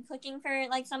 when I'm cooking for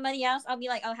like somebody else, I'll be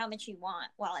like, oh, how much you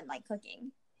want, while I'm like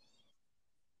cooking.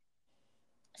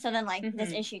 So then like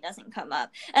this issue doesn't come up.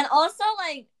 And also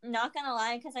like, not gonna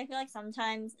lie, because I feel like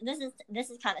sometimes this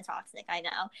is kind of toxic, I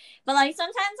know, but like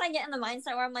sometimes I get in the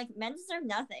mindset where I'm like, men deserve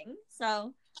nothing,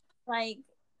 so like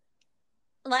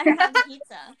let her have the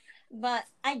pizza. But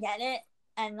I get it,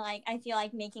 and like I feel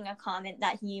like making a comment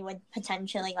that he would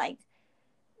potentially like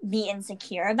be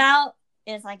insecure about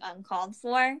is like uncalled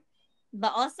for.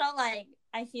 But also like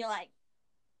I feel like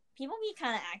people be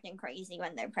kind of acting crazy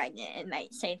when they're pregnant and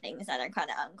might say things that are kind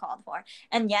of uncalled for.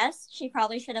 And yes, she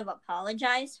probably should have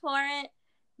apologized for it,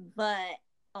 but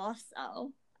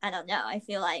also, I don't know. I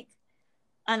feel like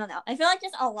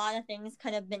just a lot of things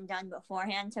could have been done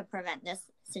beforehand to prevent this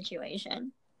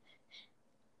situation.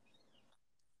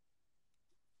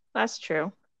 That's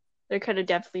true. There could have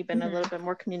definitely been a little bit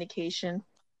more communication.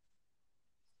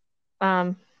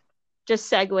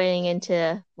 Just segueing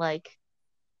into like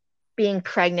being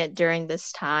pregnant during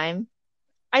this time.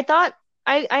 I thought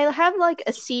I have like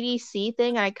a CDC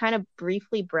thing. I kind of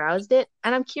briefly browsed it,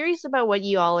 and I'm curious about what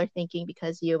you all are thinking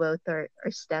because you both are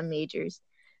STEM majors.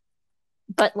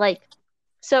 But like,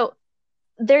 so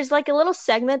there's like a little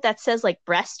segment that says like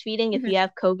breastfeeding if you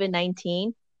have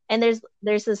COVID-19. And there's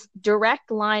this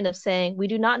direct line of saying, we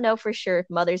do not know for sure if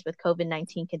mothers with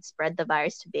COVID-19 can spread the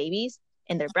virus to babies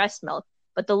in their breast milk,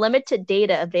 but the limited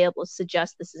data available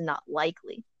suggests this is not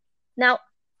likely. Now,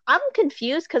 I'm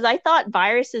confused because I thought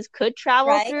viruses could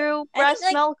travel through breast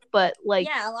milk, but like...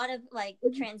 Yeah, a lot of like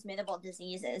transmittable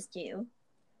diseases do.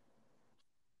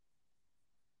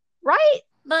 Right?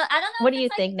 But I don't know. What do you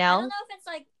think, Nell? I don't know if it's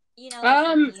like, you know,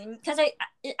 like because I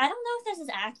don't know if this is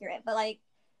accurate, but like,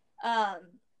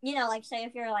 you know, like say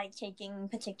if you're like taking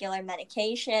particular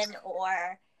medication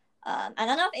or, I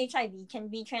don't know if HIV can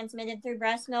be transmitted through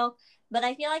breast milk, but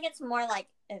I feel like it's more like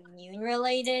immune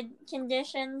related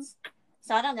conditions.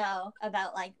 So I don't know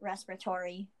about like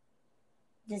respiratory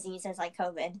diseases like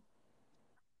COVID.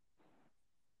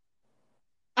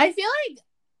 I feel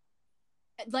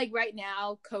like right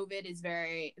now COVID is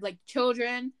very like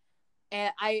children,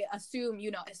 and I assume,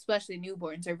 you know, especially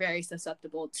newborns are very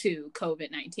susceptible to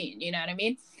COVID-19, you know what I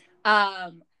mean?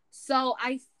 So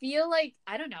I feel like,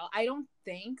 I don't know, I don't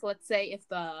think, let's say if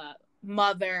the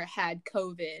mother had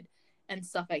COVID and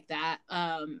stuff like that,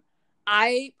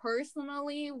 I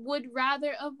personally would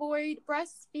rather avoid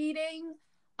breastfeeding,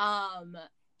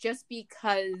 just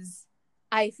because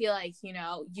I feel like, you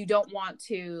know, you don't want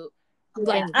to,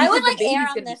 like, I would like the baby's err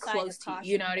on gonna the be side close of to you,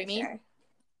 caution, you know what I mean? Sure.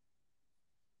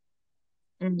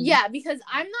 Yeah, because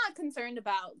I'm not concerned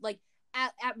about, like,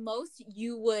 at most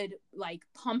you would like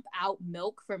pump out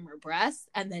milk from your breast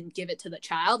and then give it to the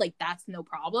child. Like that's no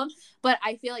problem. But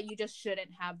I feel like you just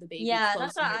shouldn't have the baby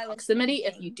close in your proximity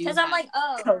if you do. Because I'm like,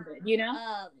 COVID, you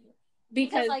know?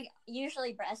 Because like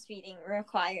usually breastfeeding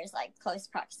requires like close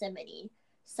proximity.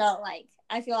 So like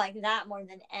I feel like that more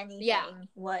than anything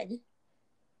would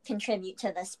contribute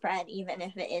to the spread, even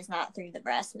if it is not through the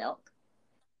breast milk.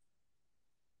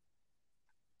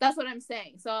 That's what I'm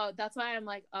saying. So that's why I'm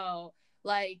like, oh,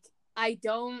 like I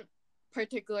don't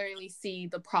particularly see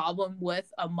the problem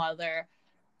with a mother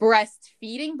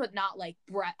breastfeeding, but not like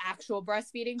actual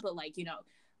breastfeeding, but like, you know,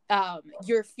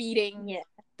 you're feeding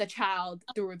the child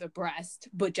through the breast,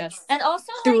 but just and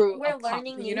also through like we're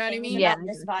learning pump, new you know what I things mean? about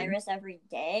this virus every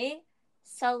day.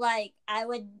 So like I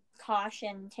would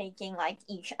caution taking like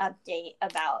each update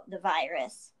about the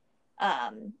virus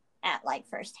at like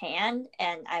firsthand,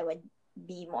 and I would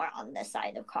be more on the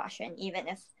side of caution, even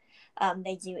if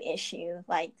they do issue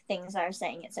like things that are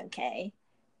saying it's okay.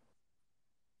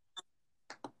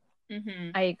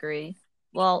 I agree.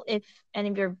 Well, if any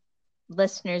of your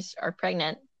listeners are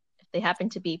pregnant, if they happen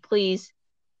to be, please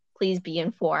be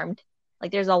informed.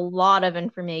 Like there's a lot of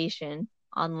information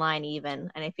online even,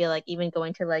 and I feel like even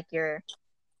going to like your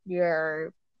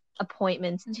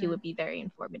appointments too would be very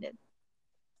informative.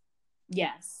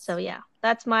 Yes. So yeah,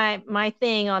 that's my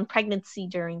thing on pregnancy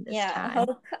during this time.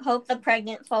 Hope the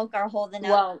pregnant folk are holding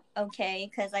up okay,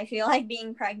 because I feel like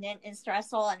being pregnant is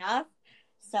stressful enough.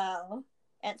 So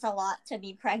it's a lot to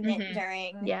be pregnant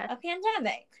during a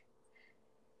pandemic.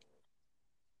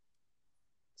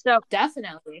 So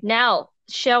definitely. Now,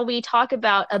 shall we talk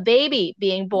about a baby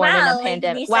being born in a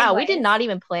pandemic? Wow, we did not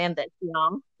even plan this,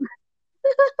 y'all.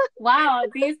 Wow,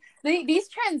 these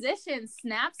transitions,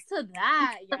 snaps to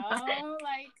that, yo.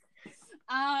 Like,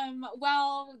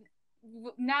 well,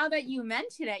 now that you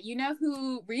mention it, you know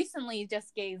who recently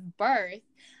just gave birth?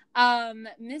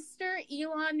 Mr.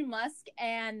 Elon Musk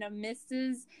and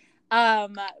Mrs.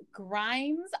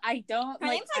 Grimes. I don't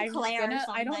like Claire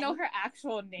I don't know her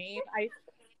actual name.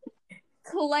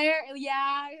 Claire,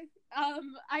 yeah.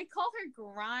 I call her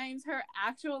Grimes. Her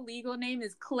actual legal name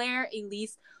is Claire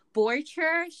Elise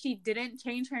Borcher. She didn't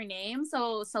change her name,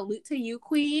 so salute to you,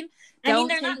 Queen. Don't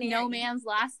take no man's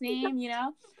last name, you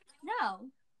know? No.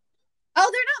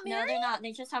 Oh, they're not married? No, they're not.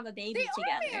 They just have a baby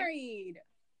together. They are married.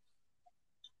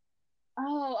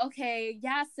 Oh, okay.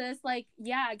 Yeah, sis. Like,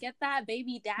 yeah, get that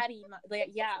baby daddy.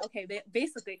 Like, yeah, okay.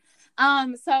 Basically,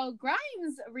 so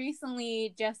Grimes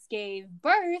recently just gave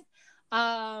birth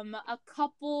a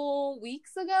couple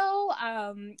weeks ago,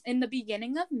 in the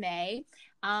beginning of May,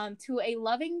 to a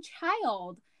loving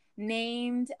child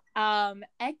named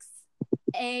XAI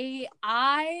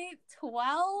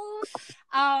 12.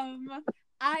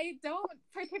 I don't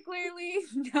particularly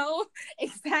know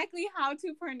exactly how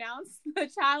to pronounce the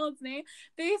child's name.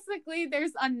 Basically,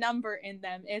 there's a number in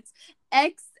them. It's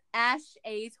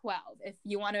XA12 if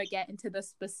you want to get into the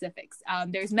specifics.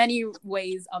 There's many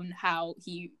ways on how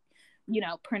he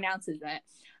pronounces it.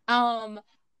 But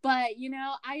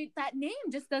that name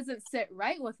just doesn't sit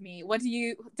right with me.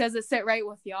 Does it sit right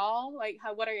with y'all? Like,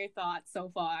 what are your thoughts so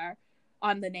far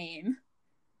on the name?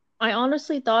 I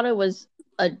honestly thought it was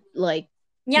an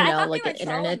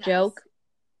internet joke.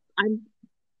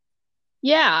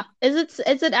 Is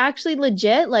it actually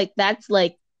legit? Like that's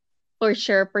like for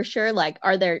sure. Like,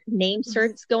 are there name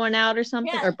certs going out or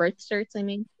something, or birth certs? I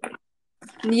mean.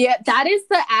 Yeah, that is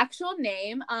the actual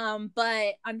name.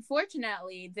 But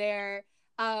unfortunately, their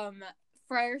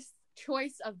first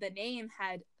choice of the name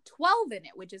had 12 in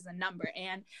it, which is a number.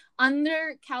 And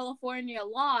under California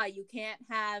law, you can't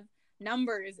have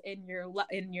numbers in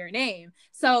your name.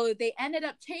 So they ended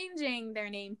up changing their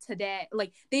name today.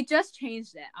 Like they just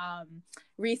changed it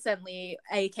recently,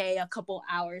 aka a couple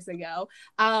hours ago,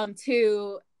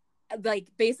 to like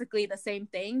basically the same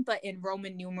thing but in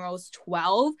Roman numerals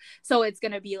 12. So it's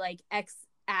gonna be like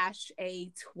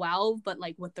XA12 but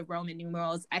like with the Roman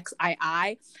numerals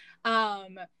XII.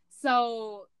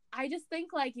 So I just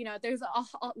think like there's a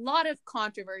lot of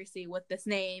controversy with this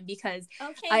name because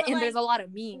and there's a lot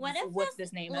of memes with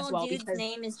this name as well. Dude's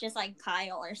name is just like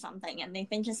Kyle or something, and they've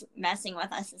been just messing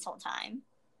with us this whole time.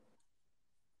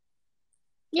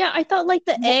 Yeah, I thought like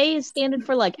the A is standard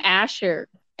for like Asher.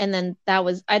 And then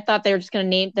I thought they were just they're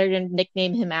gonna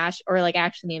nickname him Ash or like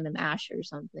actually name him Asher or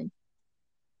something.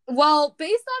 Well,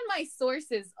 based on my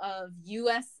sources of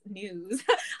U.S. news,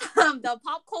 the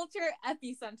pop culture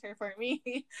epicenter for me,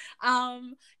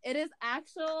 it is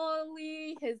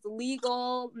actually his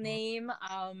legal name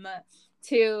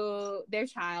to their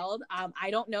child.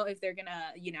 I don't know if they're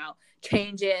gonna,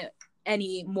 change it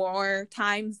any more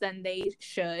times than they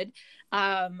should.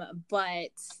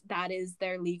 But that is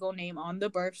their legal name on the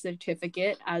birth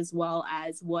certificate, as well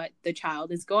as what the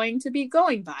child is going to be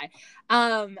going by.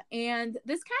 And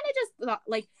this kind of just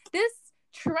like this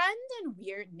trend in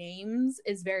weird names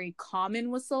is very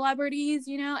common with celebrities,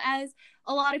 you know, as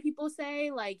a lot of people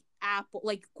say, like Apple,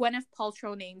 like Gwyneth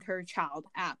Paltrow named her child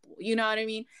Apple, you know what I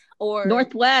mean? Or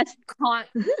Northwest.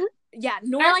 Yeah, like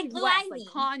Northwest, Blue like Ivy.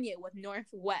 Kanye with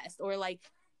Northwest, or like,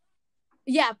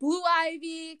 yeah, Blue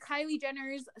Ivy, Kylie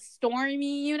Jenner's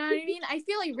Stormy, you know what I mean? I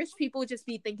feel like rich people just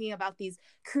be thinking about these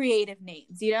creative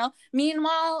names, you know?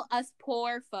 Meanwhile, us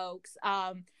poor folks,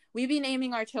 we be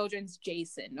naming our children's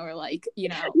Jason, or like, you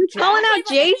know, You're calling out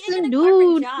Jason,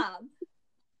 dude.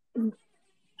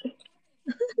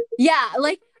 Yeah,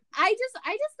 like I just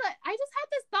had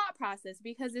this thought process,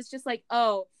 because it's just like,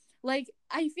 oh, like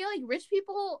I feel like rich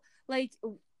people like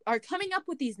are coming up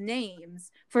with these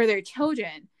names for their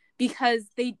children because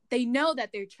they know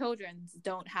that their children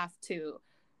don't have to,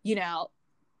 you know,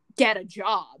 get a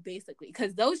job, basically,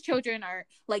 because those children are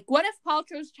like, what if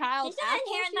Paltrow's child Apple,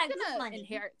 she's gonna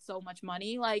inherit so much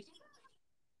money, like,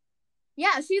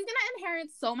 yeah, she's gonna inherit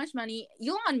so much money.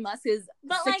 Elon Musk is,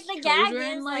 but like the gag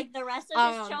is like the rest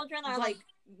of his children are like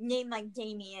named like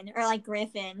Damien or like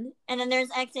Griffin, and then there's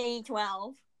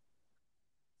XA12.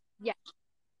 Yeah.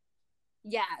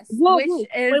 Yes. Whoa, which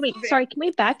is wait, sorry, can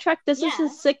we backtrack? This is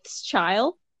his 6th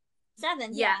child? 7th,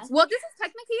 yes. yeah. Well, this is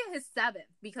technically his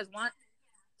 7th, because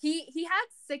he had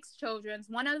 6 children.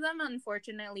 One of them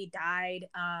unfortunately died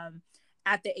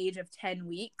at the age of 10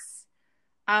 weeks.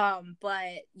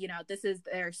 But you know, this is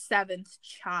their 7th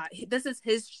child. This is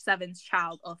his 7th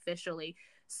child officially.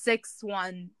 6th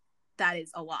one that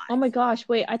is alive. Oh my gosh,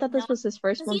 wait, I thought this was his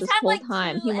first one this whole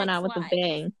time. He went out with a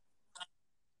bang.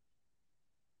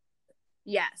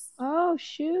 Yes. Oh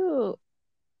shoot.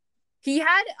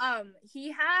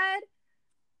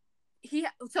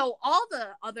 So all the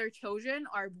other children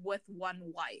are with one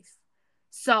wife.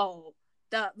 So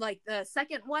the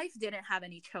second wife didn't have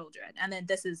any children, and then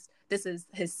this is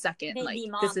his second, baby like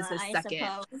mama, this is his second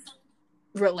suppose.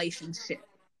 relationship.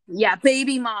 Yeah,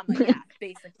 baby mama, yeah,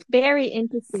 basically. Very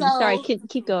interesting. Sorry,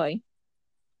 keep going.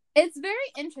 It's very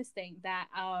interesting that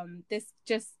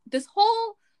this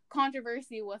whole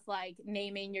controversy with like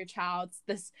naming your child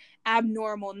this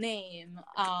abnormal name.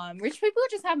 Rich people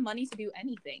just have money to do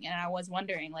anything, and I was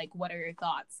wondering, like, what are your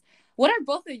thoughts? What are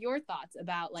both of your thoughts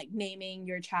about like naming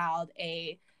your child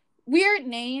a weird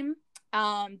name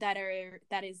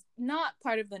that is not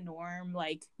part of the norm?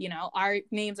 Like, you know, our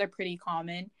names are pretty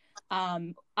common.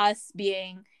 Us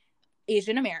being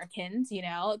Asian Americans, you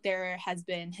know, there has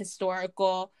been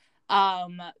historical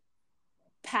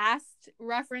past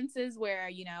references where,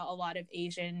 you know, a lot of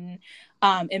Asian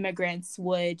immigrants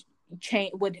would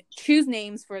choose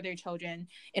names for their children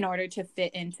in order to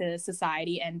fit into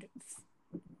society and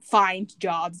find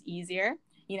jobs easier,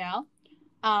 you know.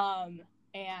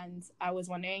 And I was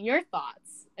wondering your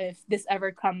thoughts, if this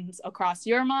ever comes across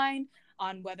your mind,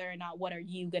 on whether or not, what are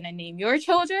you gonna name your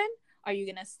children? Are you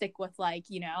gonna stick with, like,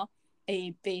 you know,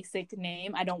 a basic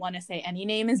name? I don't want to say any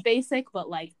name is basic, but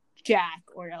like Jack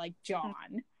or like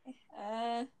John.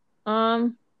 I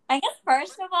guess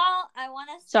first of all, I want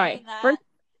to say that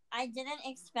I didn't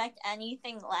expect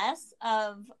anything less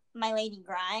of my lady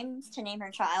Grimes to name her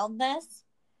child this,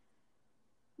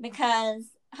 because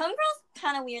Homegirl's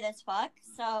kind of weird as fuck.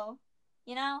 So,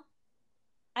 you know,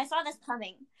 I saw this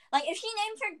coming. Like, if she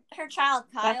named her child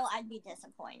Kyle, I'd be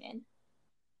disappointed.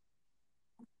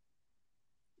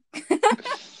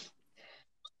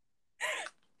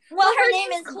 Well, her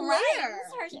name is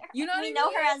Grimes. You know, we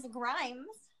know her as Grimes.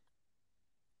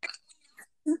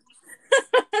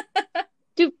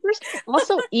 Dude, first,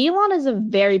 also Elon is a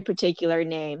very particular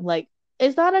name. Like,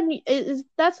 that's not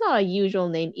a usual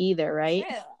name either, right?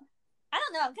 True. I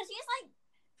don't know, because he's like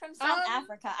from South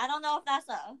Africa. I don't know if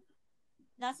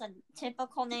that's a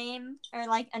typical name, or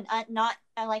like not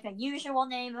like a usual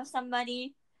name of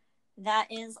somebody that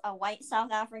is a white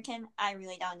South African. I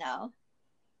really don't know.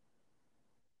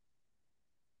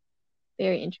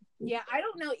 Very interesting. Yeah, I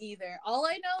don't know either. All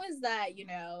I know is that, you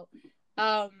know,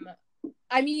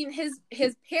 I mean,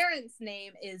 his parents'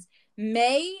 name is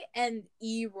May and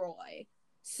Eroy,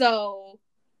 so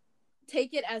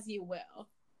take it as you will.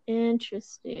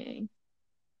 Interesting.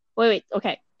 Wait,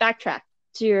 okay, backtrack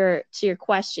to your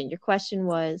question. Your question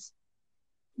was,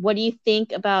 what do you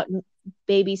think about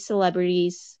baby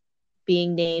celebrities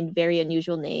being named very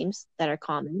unusual names that are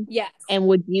common? Yes. And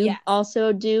would you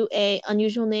also do a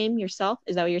unusual name yourself?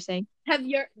 Is that what you're saying?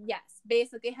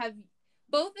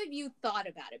 both of you thought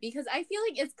about it, because I feel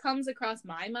like it comes across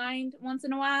my mind once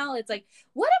in a while. It's like,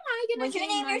 what am I gonna Would you name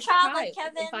name my your child like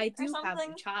Kevin if I or do have a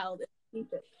something? child in the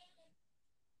future?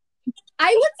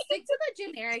 I would stick to the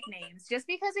generic names, just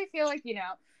because I feel like,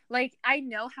 like, I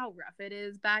know how rough it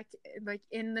is back, like,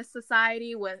 in this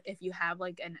society with if you have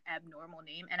like an abnormal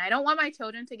name, and I don't want my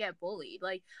children to get bullied.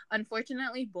 Like,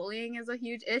 unfortunately, bullying is a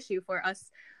huge issue for us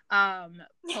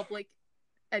public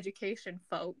education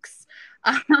folks.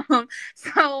 So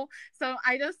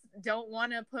I just don't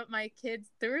want to put my kids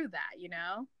through that.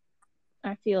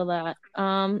 I feel that.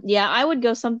 Yeah, I would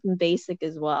go something basic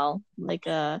as well, like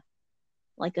a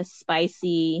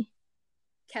spicy.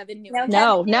 Kevin No,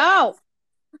 Nguyen. No.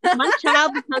 If my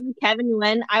child becomes Kevin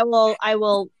Nguyen, I will.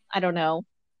 I don't know.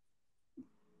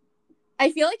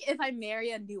 I feel like if I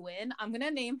marry a Nguyen, I'm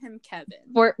gonna name him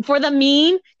Kevin. For the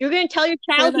meme, you're gonna tell your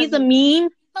child he's a meme.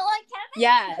 But like Kevin,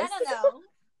 yes. I don't know.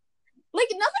 Like,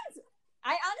 nothing's.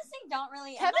 I honestly don't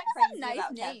really. Kevin is a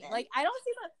nice name. Kevin. Like, I don't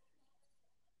see that.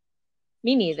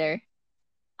 Me neither.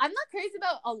 I'm not crazy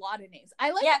about a lot of names.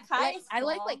 I like, Kai. I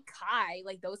like Kai,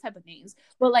 like those type of names.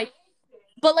 But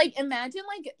like, imagine,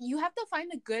 like, you have to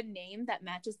find a good name that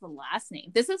matches the last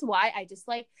name. This is why I just,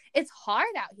 like, it's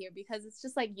hard out here, because it's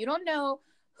just, like, you don't know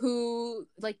who,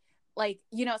 like,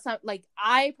 some, like,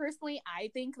 I personally,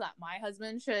 I think that my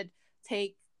husband should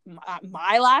take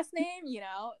my last name,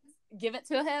 give it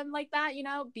to him like that,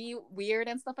 be weird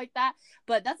and stuff like that.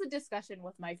 But that's a discussion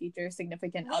with my future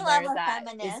significant other that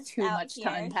is too much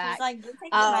to unpack. She's like, you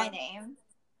take my name.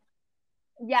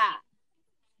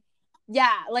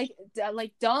 Yeah, like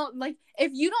don't, like,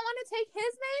 if you don't want to take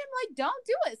his name, like, don't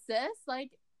do it, sis.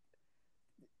 Like,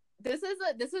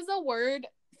 this is a word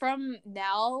from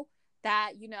Nell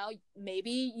that,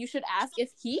 maybe you should ask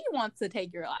if he wants to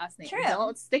take your last name. True.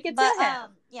 Don't stick it to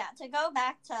him. Yeah, to go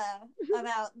back to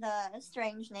about the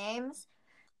strange names,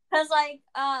 because I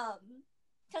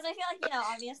feel like,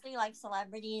 obviously, like,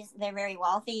 celebrities, they're very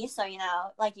wealthy, so,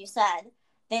 like you said,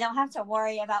 they don't have to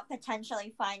worry about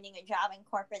potentially finding a job in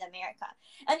corporate America.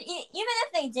 And even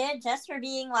if they did, just for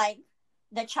being, like,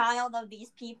 the child of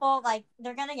these people, like,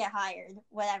 they're gonna get hired,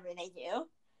 whatever they do.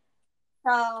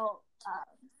 So,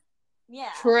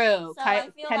 yeah. True.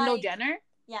 So Kendall Jenner?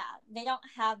 Yeah, they don't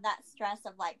have that stress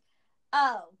of, like,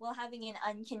 oh, will having an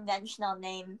unconventional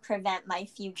name prevent my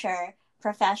future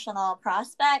professional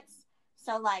prospects?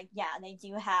 So, like, yeah, they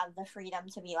do have the freedom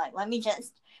to be like, let me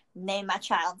just name my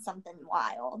child something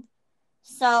wild.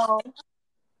 So,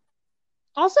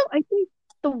 also, I think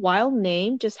the wild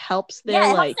name just helps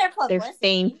their their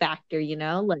fame factor,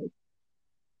 Like,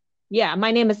 yeah,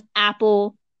 my name is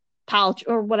Apple Paltr,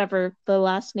 or whatever the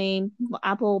last name,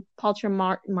 Apple Paltr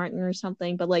Martin or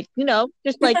something. But, like,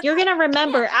 just like, you're gonna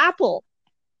remember Apple.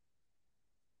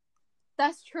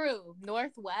 That's true.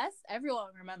 Northwest, everyone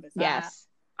remembers that. Yes.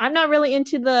 I'm not really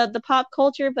into the pop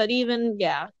culture, but even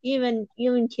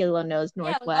Kilo knows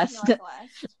Northwest. Yeah,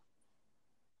 Northwest.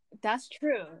 That's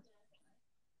true.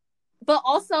 But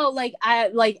also, like,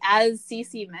 as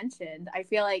Cece mentioned, I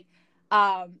feel like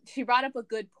she brought up a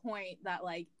good point that,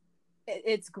 like,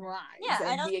 it's Grimes. Yeah, and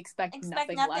I don't we expect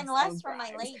nothing less from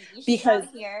my lady. She's because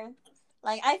out here,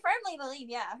 like, I firmly believe,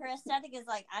 her aesthetic is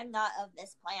like, I'm not of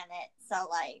this planet, so,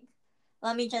 like,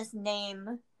 let me just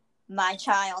name my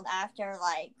child after,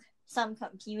 like, some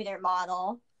computer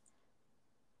model.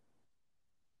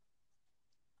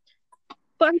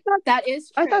 But I thought that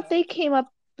is true. I thought they came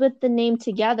up with the name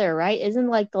together, right? Isn't,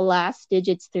 like, the last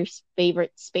digits their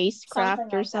favorite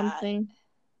spacecraft or something?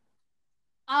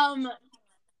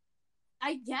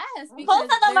 I guess both of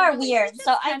them are weird,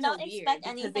 so I don't expect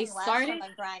anything less from a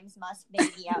Grimes Musk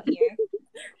baby out here.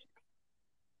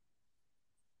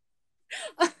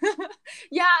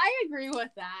 Yeah, I agree with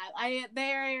that.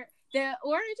 The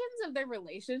origins of their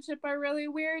relationship are really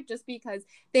weird, just because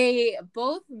they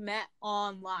both met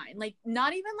online, like,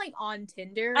 not even, like, on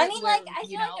Tinder. I mean, like, I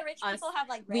feel like the rich people have,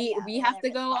 like, we have to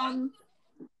go on.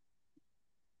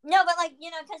 No, but, like,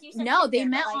 because you said no, Tinder, they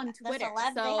met like, on Twitter. The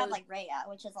celebs, so they have, like, Raya,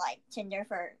 which is, like, Tinder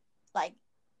for, like,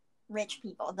 rich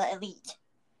people, the elite.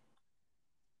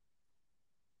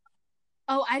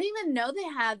 Oh, I didn't even know they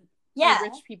had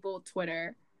rich people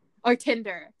Twitter or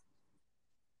Tinder.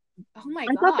 Oh my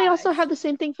god! I thought they also had the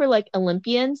same thing for, like,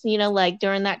 Olympians. Like,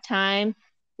 during that time,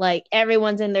 like,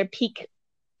 everyone's in their peak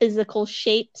physical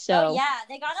shape. So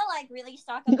they gotta, like, really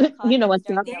stock up on condoms what's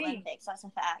during the Olympics. That's a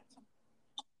fact.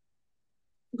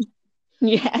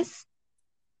 Yes.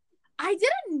 I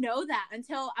didn't know that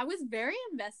until I was very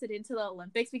invested into the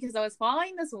Olympics, because I was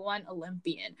following this one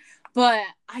Olympian, but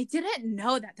I didn't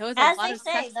know that there was a lot of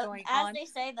sex going on. As they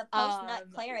say, the post-nut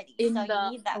clarity. In so the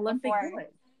you need that Olympic before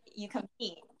you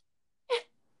compete.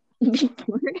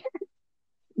 before.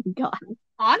 God.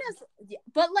 Honestly, yeah.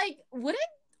 But like, wouldn't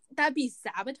that be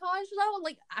sabotage though?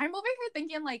 Like, I'm over here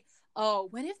thinking like, oh,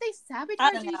 what if they I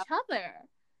sabotage don't know. each other?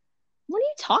 What are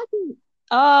you talking?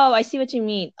 Oh, I see what you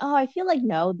mean. Oh, I feel like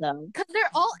no though. Because they're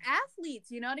all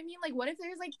athletes, you know what I mean? Like, what if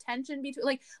there's like tension between,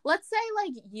 like, let's say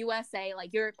like USA,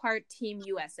 like you're part Team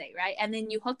USA, right? And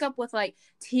then you hook up with like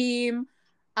Team,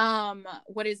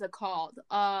 what is it called?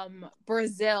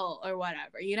 Brazil or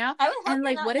whatever, you know? I would hope And you're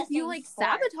like, not what in if the you same like sport.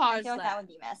 I sabotage feel like that? that would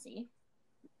be messy.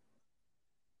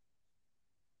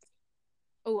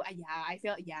 Oh yeah, I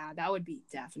feel that would be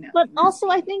definitely. But also,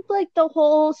 I messy. think like the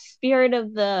whole spirit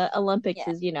of the Olympics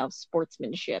Yeah. is,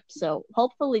 sportsmanship. So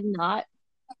hopefully not.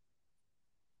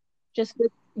 Just good,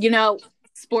 You know,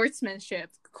 sportsmanship,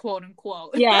 quote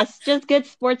unquote. yes, just good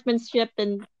sportsmanship,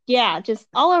 and yeah, just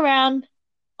all around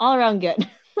good.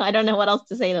 I don't know what else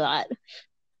to say to that.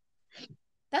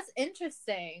 That's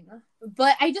interesting,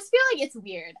 but I just feel like it's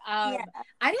weird. Yeah.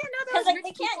 I didn't know that Because was like rich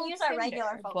they can't people use our Tinder, regular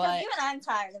folk. Because but even I'm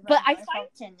tired of but I regular find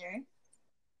folk Tinder.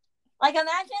 Like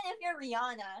imagine if you're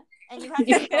Rihanna and you have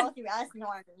to scroll through us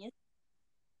normies.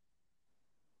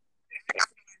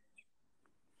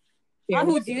 who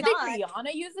Obviously do you think not.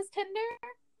 Rihanna uses Tinder?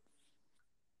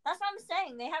 That's what I'm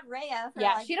saying. They have Rhea for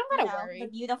Yeah, like, she don't gotta worry. the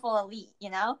beautiful elite, you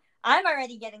know? I'm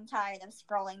already getting tired of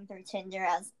scrolling through Tinder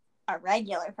as a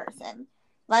regular person.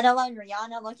 Let alone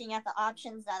Rihanna looking at the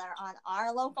options that are on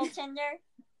our local Tinder.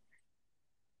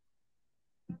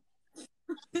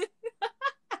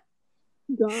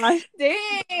 Gosh.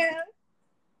 Damn.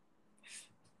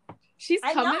 She's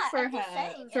I'm coming not. for I'm her just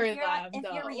saying, for if them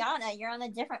you're though. Rihanna, you're on a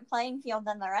different playing field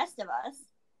than the rest of us.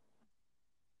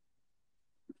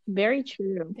 Very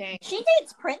true. Dang. She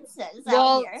dates princes out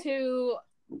Well, here.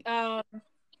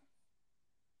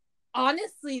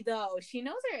 honestly though, she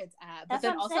knows where it's at. But That's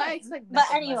then what I'm also saying. I expect But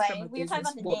nothing less from anyway, a we were talking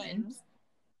about the businesswoman. names.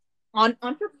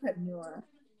 Entrepreneur.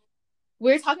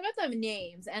 We're talking about the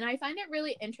names, and I find it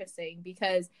really interesting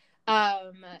because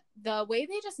the way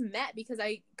they just met, because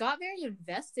I got very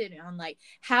invested on like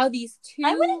how these two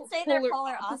I wouldn't say they're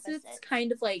polar opposites.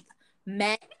 kind of like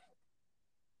met.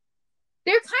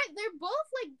 They're both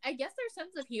like, I guess their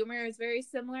sense of humor is very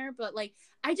similar, but like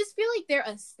I just feel like their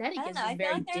aesthetic I don't is know. just I feel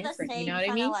very like they're different. the same You know what I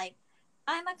kind mean? of like.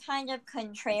 I'm a kind of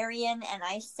contrarian, and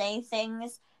I say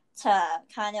things to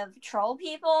kind of troll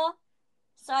people.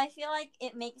 So I feel like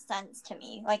it makes sense to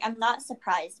me. Like I'm not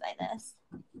surprised by this.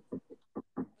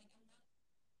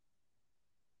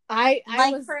 I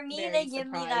Like was for me, very they give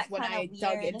me that surprised when kind I of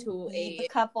dug weird into weeb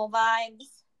couple vibes.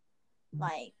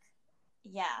 Like,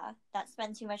 yeah, that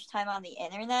spend too much time on the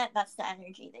internet. That's the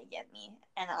energy they give me,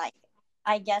 and like,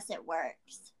 I guess it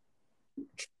works.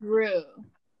 True.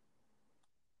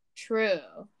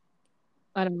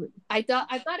 I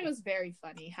thought it was very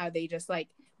funny how they just like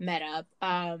met up.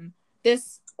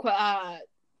 This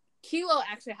Kilo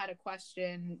actually had a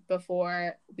question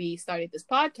before we started this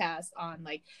podcast on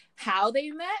like how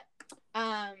they met.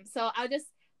 So I'll just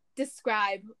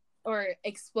describe or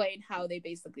explain how they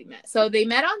basically met. So they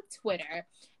met on Twitter,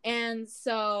 and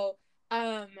so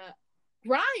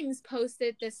Grimes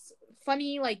posted this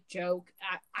funny like joke.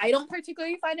 I don't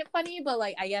particularly find it funny, but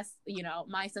like I guess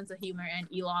my sense of humor and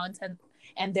Elon's sense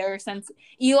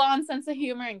of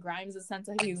humor and Grimes' sense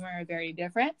of humor are very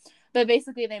different. But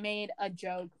basically, they made a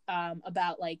joke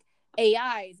about like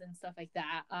AIs and stuff like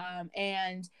that.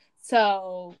 And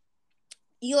so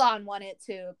Elon wanted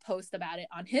to post about it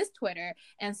on his Twitter,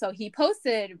 and so he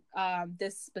posted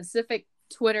this specific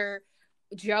Twitter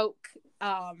joke,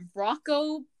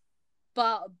 Rocco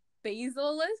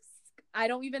Basilisk. I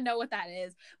don't even know what that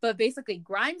is, but basically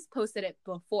Grimes posted it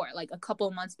before, like a couple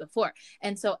months before,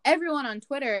 and so everyone on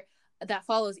Twitter that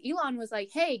follows Elon was like,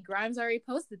 hey, Grimes already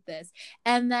posted this.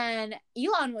 And then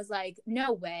Elon was like,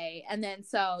 no way. And then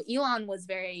so Elon was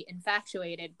very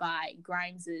infatuated by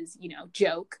Grimes's,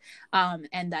 joke,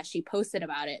 and that she posted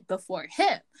about it before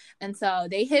him. And so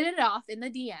they hit it off in the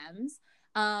DMs.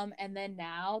 And then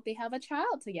now they have a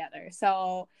child together.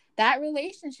 So that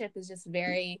relationship is just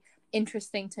very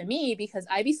interesting to me, because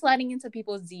I be sliding into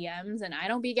people's DMs and I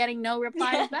don't be getting no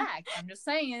replies back. I'm just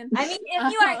saying. I mean,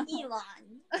 if you are Elon,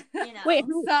 Wait,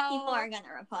 people are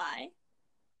gonna reply.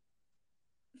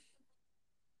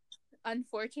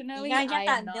 Unfortunately, you gotta get I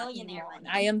that am not billionaire Elon. money.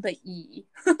 I am the E.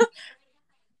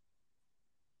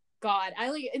 God, I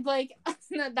like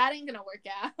that ain't gonna work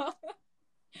out.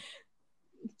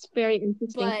 It's very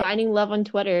interesting But finding love on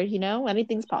Twitter.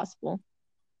 Anything's possible.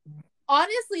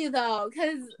 honestly, though,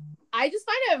 because I just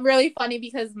find it really funny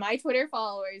because my Twitter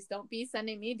followers don't be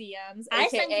sending me DMs. I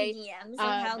AKA, send you DMs of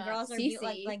how girls are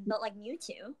CC. built like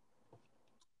Mewtwo.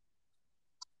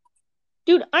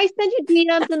 Dude, I send you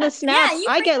DMs in the snaps. you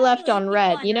I get frequently left leave on people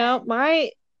red. on You know, red.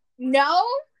 my No,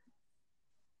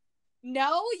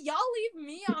 y'all leave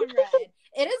me on red.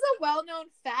 It is a well-known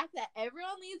fact that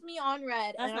everyone leaves me on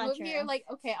red, That's and I'm not over here true. like,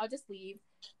 okay, I'll just leave.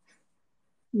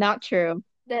 not true.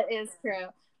 That is true.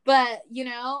 But,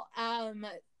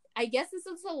 I guess this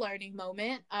is a learning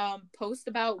moment. Post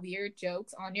about weird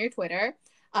jokes on your Twitter.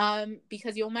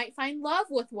 Because you might find love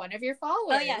with one of your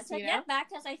followers. Oh yeah, to get back,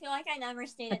 because I feel like I never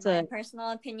stated That's my a-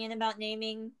 personal opinion about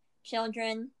naming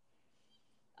children.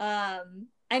 I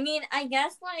mean, I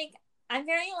guess like I'm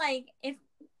very like, if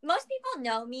most people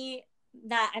know me,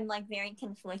 that I'm like very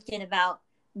conflicted about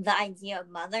the idea of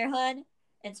motherhood.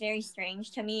 It's very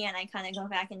strange to me, and I kind of go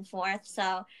back and forth.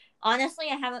 So honestly,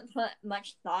 I haven't put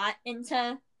much thought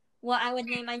into what I would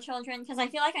name my children, because I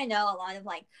feel like I know a lot of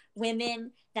like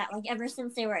women that like ever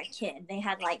since they were a kid, they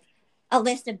had like a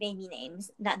list of baby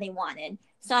names that they wanted.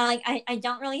 So like I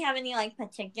don't really have any like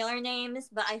particular names,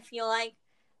 but I feel like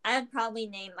I would probably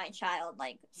name my child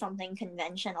like something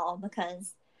conventional,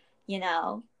 because,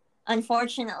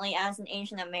 unfortunately, as an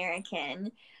Asian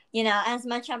American, as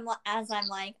much as I'm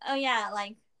like, oh yeah,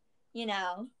 like,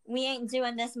 we ain't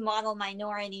doing this model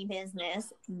minority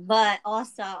business, but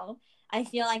also I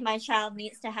feel like my child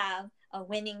needs to have a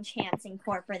winning chance in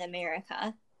corporate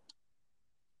America.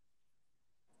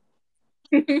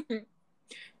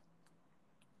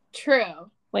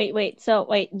 True. Wait.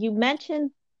 So, you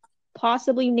mentioned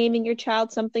possibly naming your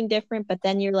child something different, but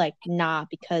then you're like, nah,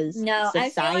 because No,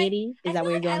 society. Is that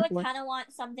what you're I going would for? kind of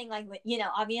want something like,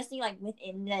 obviously like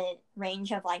within the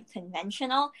range of like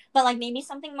conventional, but like maybe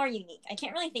something more unique. I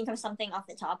can't really think of something off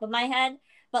the top of my head,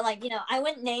 but like, I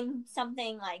wouldn't name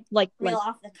something like real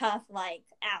off the cuff, like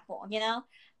Apple,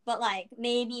 but like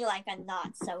maybe like a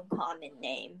not so common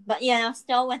name, but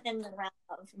still within the realm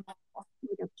of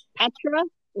Petra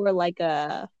or like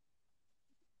a.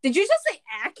 Did you just say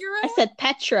Acura? I said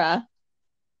Petra.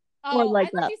 Oh, or like I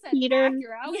thought you said Peter.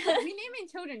 Acura. I was like, we naming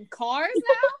children cars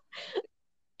now?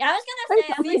 Yeah, I was gonna say,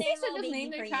 They should little just name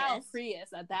their child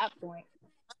Prius at that point.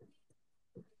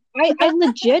 I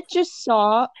legit just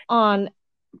saw on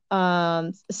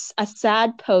a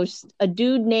sad post a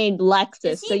dude named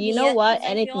Lexus. So you know what?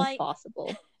 Anything's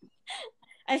possible.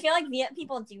 I feel like Viet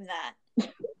people do that.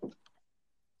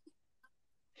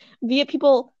 Viet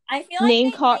people I feel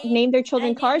like name their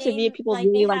children cars, or Viet people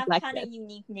really like Lexus? Kind of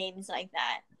unique names like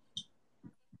that.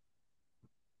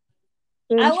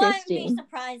 Interesting. I wouldn't be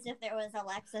surprised if there was a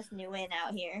Lexus Nguyen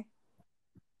out here.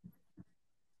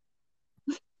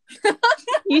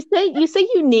 You say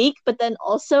unique, but then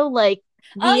also like.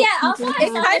 Oh yeah, also I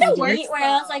saw this tweet where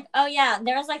I was like, oh yeah,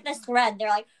 there was like this thread. They're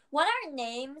like, what are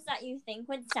names that you think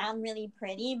would sound really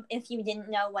pretty if you didn't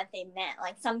know what they meant?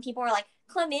 Like some people were like,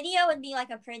 chlamydia would be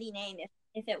like a pretty name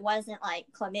if it wasn't like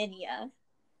chlamydia.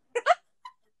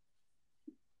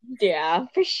 Yeah,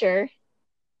 for sure.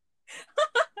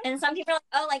 And some people are like,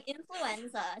 oh, like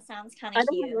influenza sounds kind of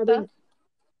cute.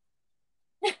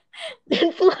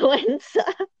 Influenza.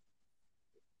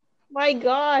 My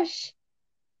gosh.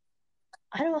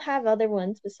 I don't have other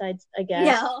ones besides, I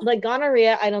guess. No. Like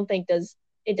gonorrhea, I don't think does.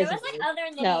 It doesn't. There was like other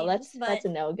names. No, that's a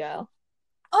no-go.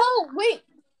 Oh, wait.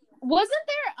 Wasn't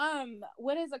there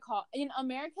what is it called? In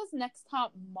America's Next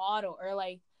Top Model, or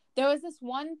like there was this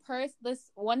one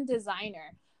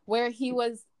designer where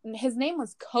his name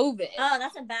was COVID. Oh,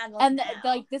 that's a bad one. And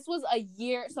like this was a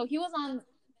year, so he was on.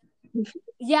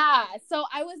 Yeah, so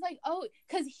I was like, oh,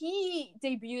 because he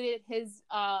debuted his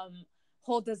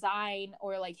whole design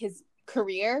or like his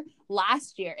career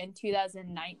last year in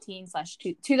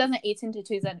 2019/2018 to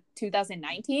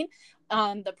 2019,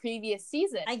 the previous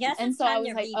season. I guess. And so I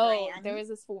was like, oh, there was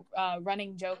this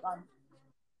running joke on.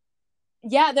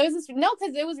 Yeah, there was this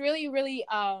because it was really, really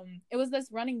it was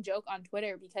this running joke on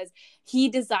Twitter because he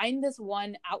designed this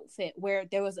one outfit where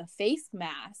there was a face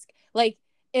mask, like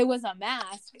it was a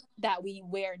mask that we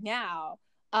wear now,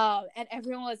 and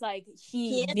everyone was like,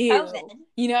 he knew COVID.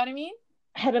 You know what I mean?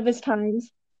 Ahead of his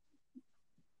times.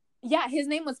 Yeah, his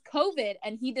name was COVID,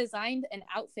 and he designed an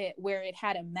outfit where it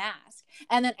had a mask,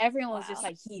 and then everyone was just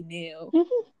like, he knew.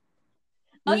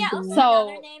 Oh yeah, also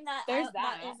another name that is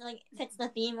like fits the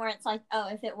theme where it's like, oh,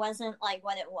 if it wasn't like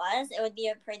what it was, it would be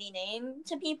a pretty name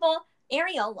to people.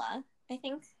 Areola, I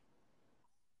think.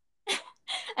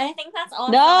 I think that's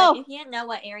also like, if you didn't know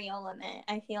what areola meant,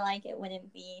 I feel like it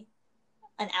wouldn't be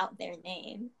an out there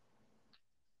name.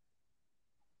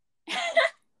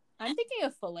 I'm thinking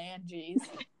of phalanges.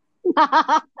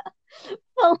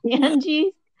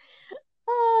 Phalanges.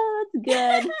 Oh, that's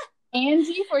good.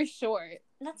 Angie for short.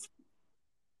 That's.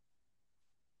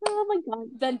 Oh my god.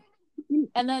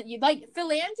 And then you like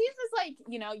phalanges is like,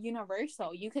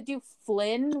 universal. You could do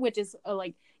Flynn, which is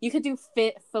like you could do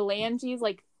phalanges,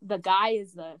 like the guy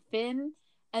is the Finn,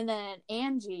 and then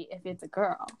Angie if it's a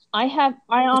girl. I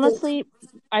honestly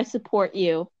support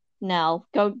you, Nell.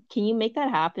 Go, can you make that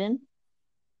happen?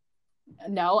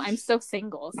 No, I'm still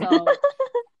single, so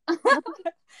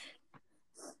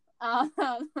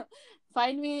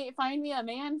find me a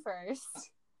man first.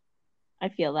 I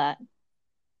feel that.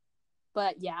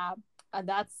 But yeah,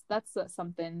 that's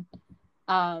something.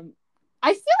 I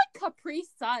feel like Capri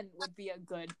Sun would be a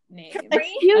good name.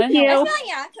 Capri? Cute. I feel like,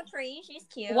 yeah, Capri. She's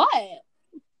cute. What?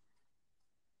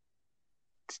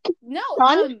 No,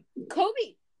 Sun?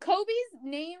 Kobe's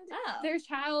named their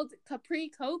child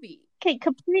Capri Kobe. Okay,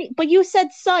 Capri. But you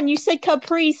said Sun. You said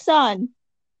Capri Sun.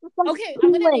 Okay,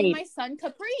 I'm gonna name my son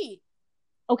Capri.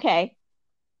 Okay.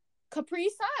 Capri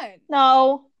Sun.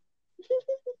 No.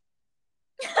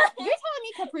 You're telling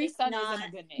me Capri Sun isn't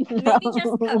a good name? No. Maybe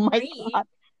just Capri. Oh my God.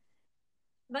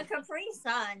 But Capri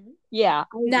Sun. Yeah.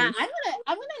 Nah,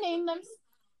 I'm gonna name them.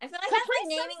 I feel like that's like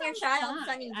naming your child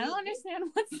Sunny D. I don't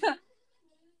understand what's the.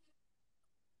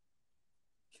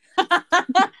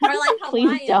 Or like Hawaiian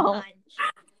Please don't. Punch.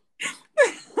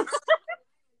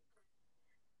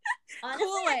 Honestly,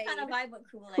 Kool-Aid. I kind of vibe with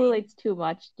Kool-Aid. Kool-Aid's too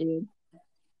much, dude.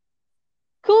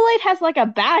 Kool-Aid has like a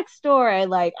backstory.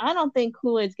 Like, I don't think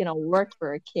Kool-Aid's gonna work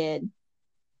for a kid.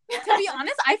 To be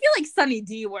honest, I feel like Sunny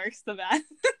D works the best.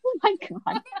 Oh my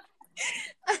God.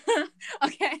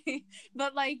 Okay,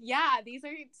 but like, yeah, these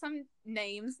are some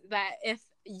names that if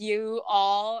you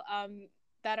all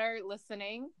that are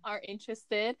listening are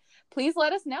interested, please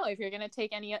let us know if you're gonna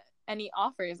take any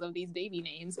offers of these baby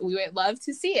names. We would love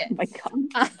to see it. Oh my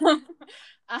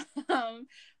God.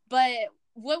 But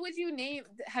what would you name?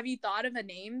 Have you thought of a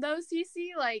name though,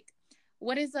 Cece? Like,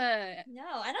 what is a No,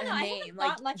 I don't know. name? I haven't Like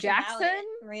thought much Jackson? about it,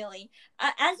 really.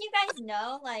 As you guys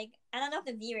know, like, I don't know if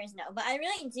the viewers know, but I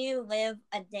really do live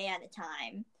a day at a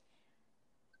time.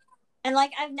 And,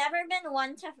 like, I've never been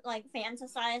one to, like,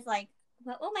 fantasize, like,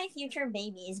 what will my future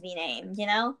babies be named, you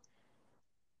know?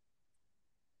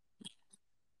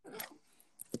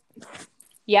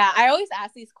 Yeah, I always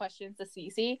ask these questions to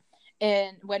Cece,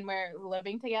 and when we're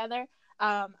living together,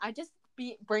 I just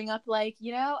bring up like,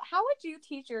 how would you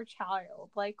teach your child?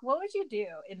 Like, what would you do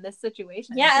in this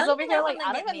situation? Yeah, she's over here like,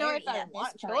 I don't even know if I at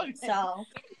want this point, children. so,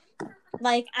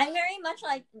 like, I'm very much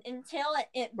like, until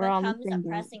it We're on the becomes a same boat.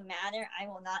 pressing matter, I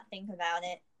will not think about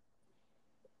it.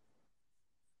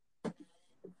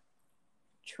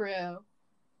 True.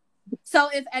 So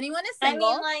if anyone is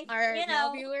single, like, our you male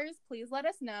know, viewers, please let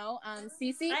us know.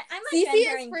 Cece, I'm a Cece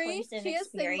gender is free. inclusive She is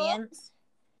single. experience.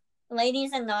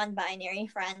 Ladies and non-binary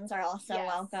friends are also Yes.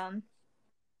 welcome.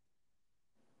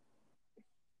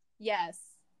 Yes.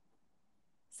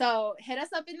 So hit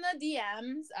us up in the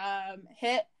DMs.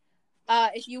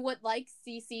 If you would like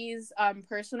Cece's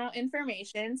personal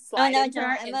information, slide into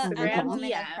our I'm Instagram a woman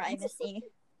of DMs. privacy.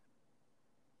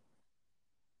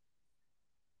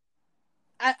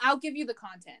 I'll give you the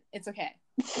content. It's okay.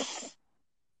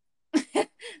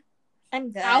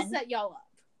 I'm good. I'll set y'all up.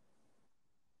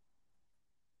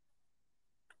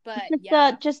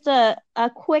 But Just a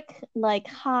quick like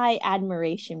high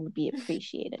admiration would be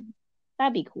appreciated.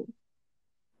 That'd be cool.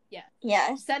 Yeah.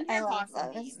 Yes. Send her I love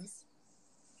pasta those. memes.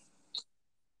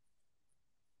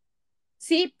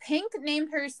 See, Pink named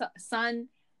her son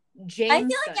Jameson. I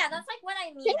feel like that's like what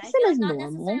I mean. Jameson I feel like is not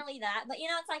normal. necessarily that, but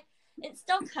it's like it's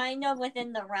still kind of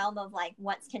within the realm of like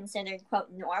what's considered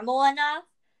quote normal enough,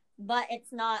 but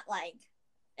it's not like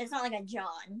a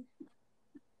John.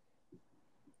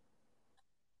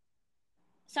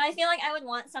 So I feel like I would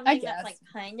want something that's like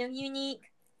kind of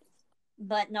unique,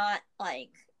 but not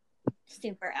like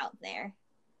super out there.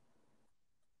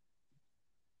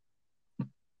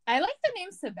 I like the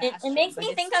name Sebastian. It makes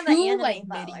me think of an anime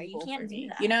butler. You can't do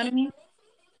that. You know what I mean?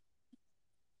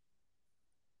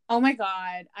 Oh my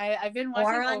God. I've been watching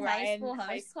Orion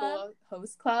High School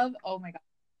Host Club. Oh my God.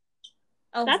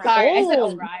 Oh, That's sorry, old. I said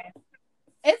Orion.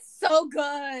 It's so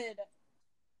good.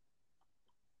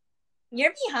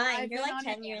 You're behind. I've You're been like on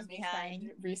 10 an years anime behind.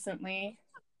 site recently.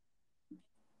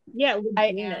 Yeah, I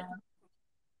am.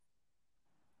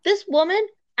 This woman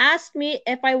asked me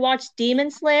if I watched Demon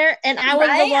Slayer, and I was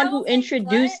the one who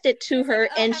introduced it to her,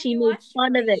 and she made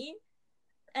fun of it.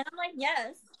 And I'm like,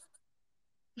 yes.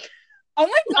 Oh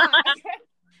my God.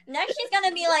 Next, she's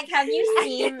gonna be like, have you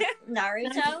seen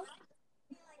Naruto?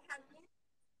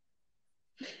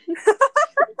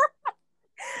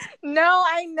 No,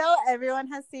 I know everyone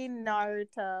has seen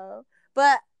Naruto,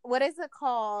 but what is it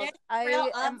called? There's I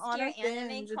am on a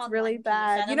binge. It's really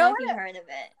bad. You know what? You've heard of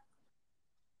it.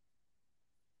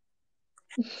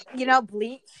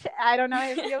 Bleach. I don't know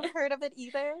if you've heard of it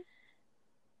either.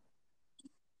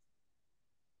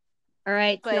 All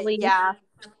right, But Kelly, yeah.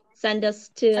 send us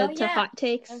to yeah. hot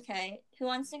takes. Okay, who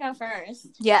wants to go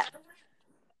first? Yeah.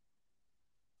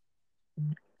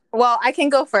 Well, I can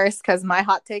go first because my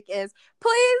hot take is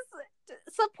please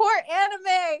support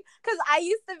anime. Because I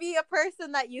used to be a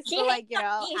person that used to like,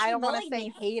 I don't want to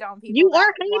say hate on people. You that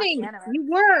are hating. watch anime. You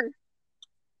were.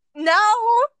 No,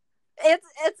 it's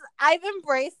I've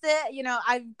embraced it.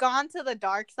 I've gone to the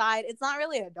dark side. It's not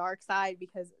really a dark side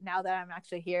because now that I'm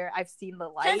actually here, I've seen the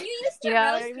light. Because you used to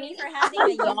roast me for having a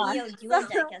Yu-Gi-Oh! Duel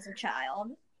deck as a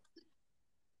child.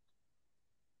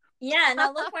 Yeah,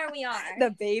 now look where we are.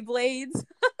 The Beyblades.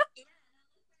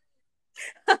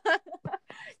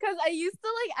 Because I used to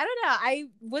I don't know, I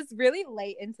was really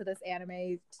late into this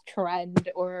anime trend,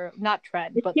 or not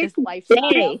trend, but this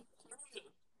lifestyle.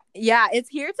 Yeah, it's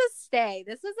here to stay.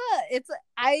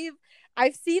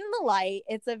 I've seen the light.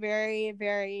 It's a very,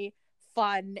 very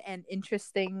fun and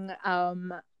interesting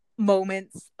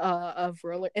moments of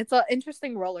roller. It's an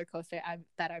interesting roller coaster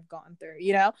that I've gone through.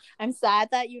 I'm sad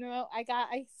that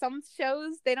some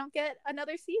shows they don't get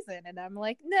another season, and I'm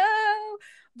like, no.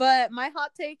 But my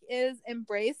hot take is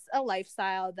embrace a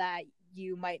lifestyle that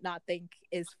you might not think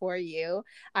is for you.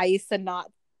 I used to not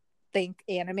think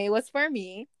anime was for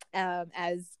me.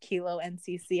 As Kilo and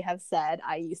CC have said,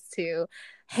 I used to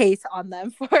hate on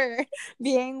them for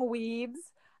being weebs,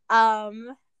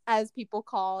 as people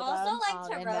call them. Also,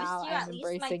 to and roast now you, I'm at least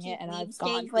embracing my it, and I've stage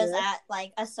gone was through.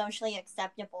 at a socially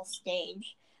acceptable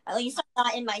stage. At least I'm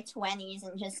not in my 20s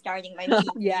and just starting my peak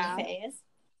phase.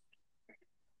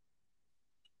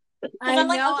 I'm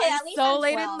like, okay, at least so I'm 12,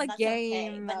 late in the that's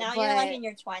game, okay. But now you're in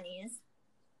your 20s.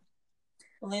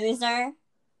 Loser.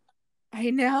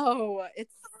 I know.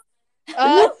 It's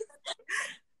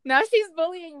now she's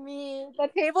bullying me. The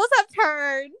tables have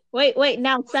turned. Wait,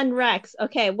 now send Rex.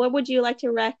 Okay, what would you like to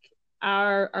rec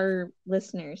our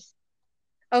listeners?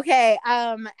 Okay,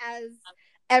 as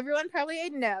everyone probably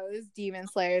knows, Demon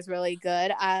Slayer is really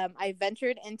good. I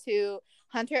ventured into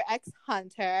Hunter x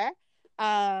Hunter.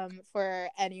 For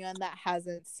anyone that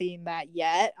hasn't seen that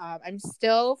yet, I'm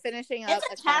still finishing up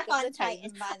Attack on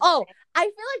Titan. By the way. I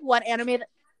feel like one anime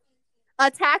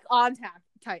Attack on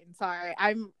Titan. Sorry,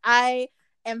 I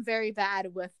am very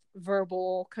bad with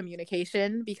verbal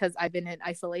communication because I've been in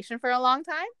isolation for a long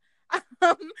time.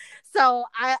 So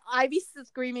I be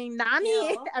screaming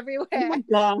 "Nani" everywhere. Oh my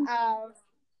God.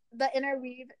 The inner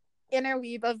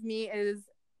weeb of me is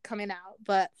coming out.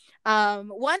 But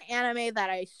one anime that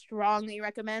I strongly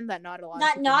recommend that not a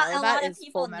lot of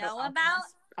people know about.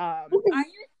 Are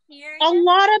you serious? A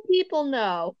lot of people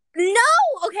know. No,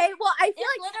 okay. Well, I feel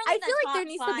like there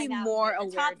needs to be more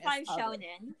awareness. Top 5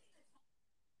 shonen.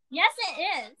 Yes, it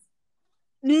is.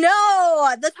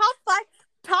 No, the top 5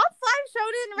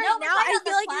 shonen right now, I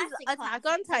feel like is Attack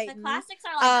on Titan. The classics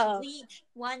are Bleach,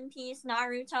 One Piece,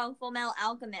 Naruto, Fullmetal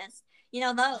Alchemist.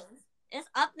 Those. It's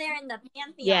up there in the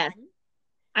pantheon. Yeah.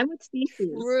 I'm with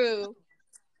Stacey. True.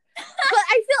 But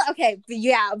I feel okay.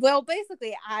 Yeah. Well,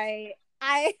 basically, I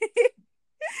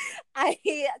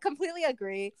completely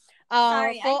agree.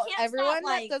 Sorry, I can't everyone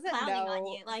stop, that doesn't know, on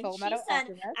you. Fullmetal she said,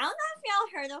 Alchemist. I don't know if y'all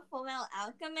heard of Fullmetal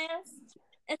Alchemist.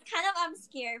 It's kind of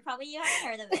obscure. Probably you haven't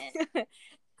heard of it.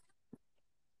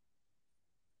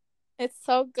 It's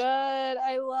so good.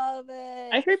 I love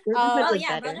it. I heard Brotherhood was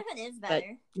better. Brotherhood is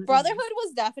better. Brotherhood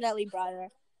was definitely better.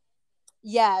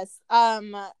 Yes.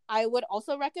 I would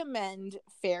also recommend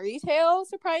Fairy Tail,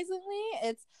 surprisingly.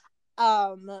 It's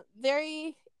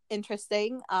very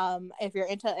interesting if you're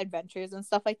into adventures and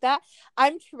stuff like that.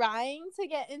 I'm trying to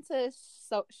get into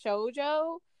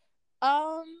shoujo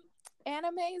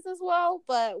animes as well,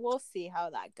 but we'll see how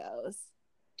that goes.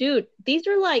 Dude, these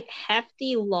are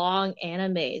hefty long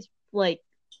animes.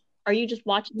 Are you just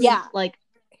watching them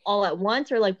all at once,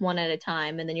 or one at a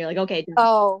time, and then you're like, okay, done.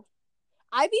 Oh,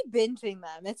 I be binging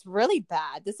them. It's really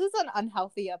bad. This is an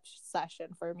unhealthy obsession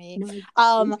for me.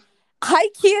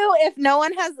 Haikyuu, if no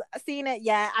one has seen it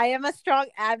yet, I am a strong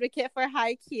advocate for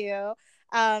Haikyuu.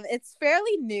 It's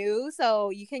fairly new, so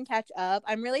you can catch up.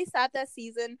 I'm really sad that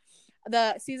season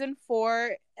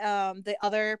 4, the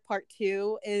other part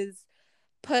 2 is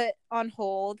put on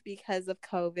hold because of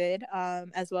COVID,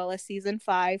 as well as season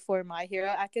 5 for My Hero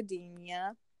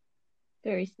Academia.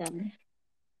 Very sad.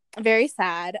 Very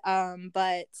sad.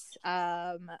 But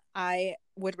I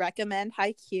would recommend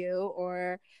Haikyuu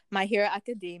or My Hero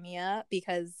Academia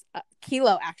because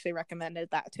Kilo actually recommended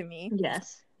that to me.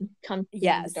 Yes. Come to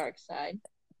the dark side.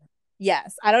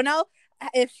 Yes. I don't know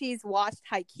if she's watched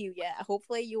Haikyuu yet.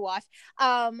 Hopefully you watched.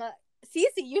 Cece,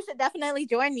 you should definitely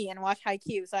join me and watch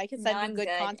Haikyuu so I can send No, you I'm good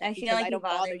good. content I feel because like I you don't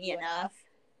bother bother me you enough.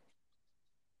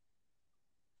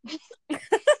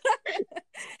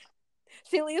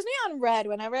 She leaves me on red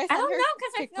whenever I I send don't her know,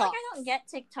 because I feel like TikTok. I don't get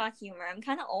TikTok humor. I'm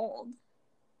kind of old.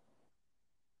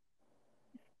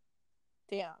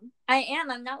 Damn. I am.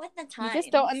 I'm not with the times. You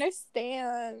just don't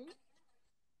understand.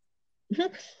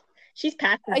 She's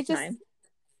past that time.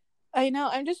 I know.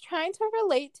 I'm just trying to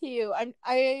relate to you.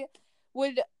 I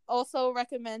would also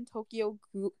recommend Tokyo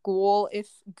Ghoul if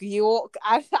Ghoul.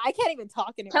 I can't even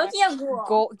talk anymore. Tokyo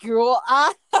Ghoul. Ghoul.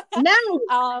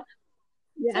 No.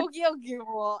 Yeah. Tokyo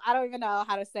Ghoul. I don't even know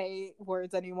how to say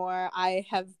words anymore. I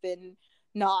have been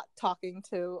not talking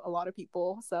to a lot of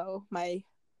people, so my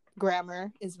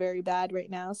grammar is very bad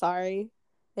right now. Sorry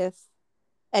if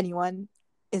anyone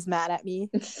is mad at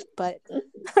me, but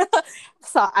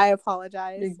so I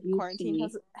apologize. Quarantine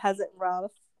has it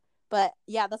rough, but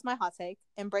yeah, that's my hot take.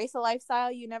 Embrace a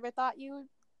lifestyle you never thought you would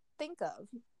think of.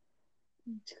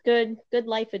 Good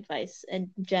life advice in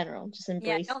general. Just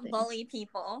embrace. Yeah, don't bully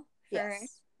people.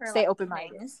 Yes, for stay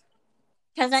open-minded.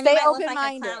 Because then Stay you might look like a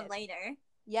open-minded. clown later.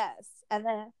 Yes, and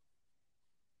then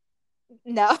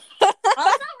no. Also,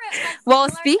 like, well,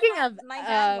 similar speaking to that, of my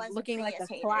dad was looking a like Prius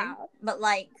a hater, clown, but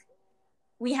like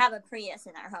we have a Prius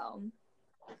in our home.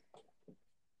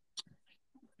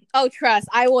 oh, trust,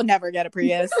 I will never get a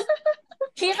Prius.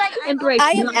 She's like,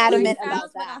 I am adamant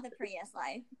about that. Not the Prius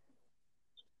life.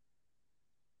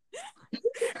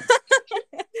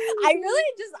 I don't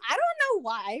know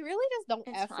why. I really just don't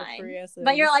It's F fine. with Priuses.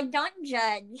 But you're like, don't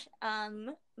judge.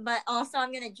 But also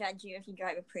I'm gonna judge you if you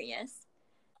drive a Prius.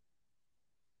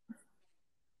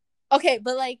 Okay,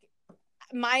 but like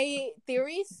my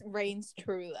theory reigns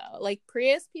true though. Like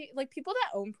Prius, like people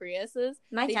that own Priuses,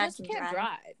 they just can't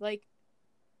drive. Like,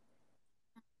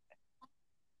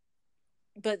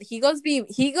 but he drives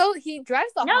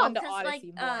the Honda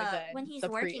Odyssey more than when he's the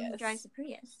working, Prius. he drives the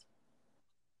Prius.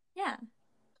 Yeah.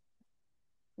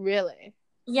 Really?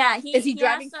 Yeah. Is he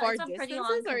driving far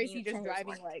distances, or is he just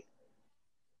driving like?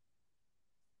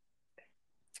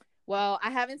 Well,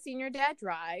 I haven't seen your dad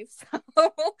drive, so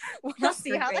we'll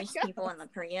see how that goes. People in the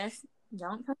Prius.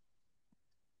 Don't.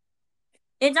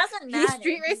 It doesn't matter. He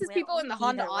street races people in the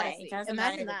Honda Odyssey. It doesn't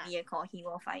Imagine matter that. The vehicle, he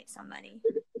will fight somebody.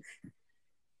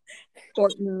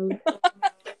 Sport mode.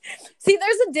 See,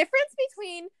 there's a difference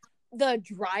between the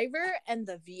driver and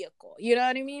the vehicle. You know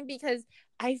what I mean? Because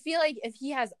I feel like if he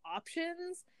has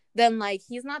options, then like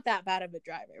he's not that bad of a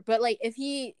driver. But like if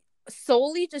he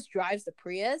solely just drives the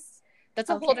Prius, that's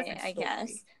a whole different story. I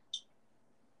guess.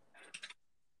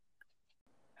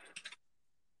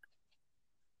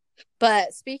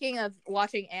 But speaking of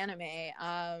watching anime,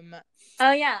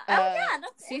 oh yeah,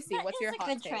 that's Cece, what's your hot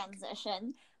take?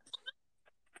 Transition.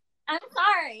 I'm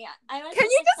sorry. I was Can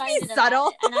you just be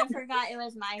subtle? And I forgot it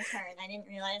was my turn. I didn't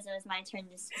realize it was my turn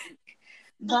to speak.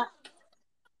 But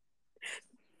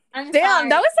damn, sorry.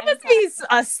 That was supposed to be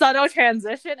a subtle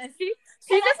transition, and she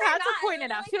just had to point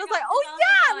it out. She was like, "Oh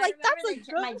yeah, like that's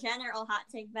my general hot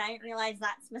take," but I didn't realize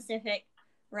that specific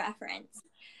reference.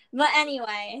 But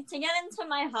anyway, to get into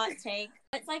my hot take,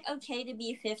 it's like okay to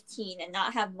be 15 and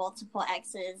not have multiple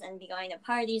exes and be going to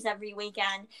parties every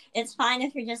weekend. It's fine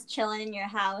if you're just chilling in your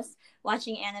house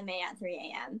watching anime at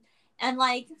 3 a.m. And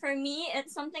like for me,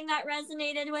 it's something that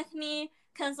resonated with me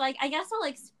because like I guess I'll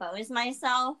expose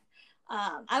myself.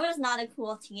 I was not a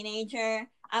cool teenager.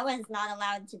 I was not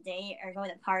allowed to date or go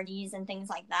to parties and things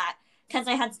like that because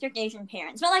I had strict Asian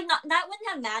parents. But like that wouldn't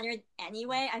have mattered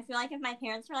anyway. I feel like if my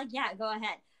parents were like, yeah, go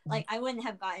ahead. Like, I wouldn't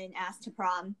have gotten asked to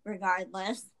prom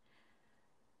regardless.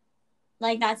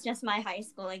 Like, that's just my high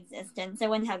school existence.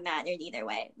 It wouldn't have mattered either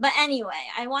way. But anyway,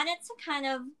 I wanted to kind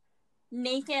of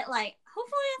make it, like,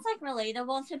 hopefully it's, like,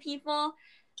 relatable to people.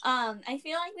 I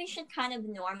feel like we should kind of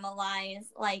normalize,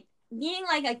 like, being,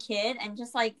 like, a kid and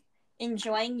just, like,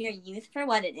 enjoying your youth for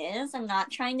what it is and not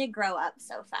trying to grow up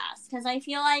so fast. Because I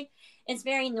feel like it's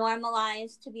very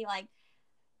normalized to be, like,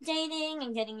 dating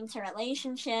and getting into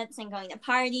relationships and going to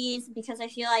parties because I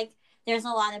feel like there's a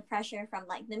lot of pressure from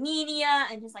like the media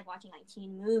and just like watching like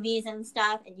teen movies and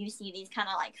stuff, and you see these kind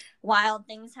of like wild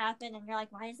things happen and you're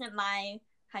like, why isn't my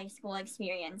high school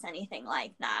experience anything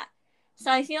like that?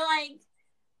 So I feel like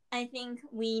I think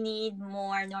we need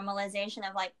more normalization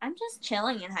of like, I'm just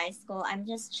chilling in high school, I'm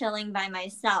just chilling by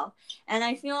myself. And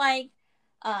I feel like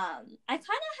I kind of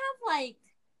have like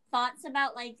thoughts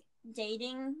about like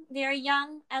dating very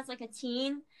young as like a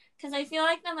teen because I feel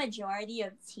like the majority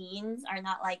of teens are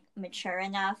not like mature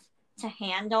enough to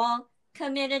handle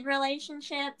committed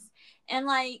relationships. And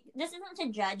like this isn't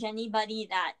to judge anybody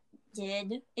that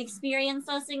did experience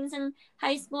those things in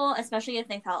high school, especially if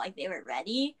they felt like they were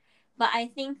ready. But I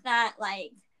think that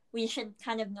like we should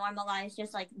kind of normalize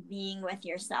just like being with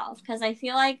yourself, because I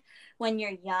feel like when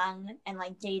you're young and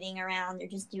like dating around or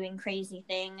just doing crazy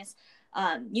things,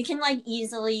 you can like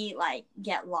easily like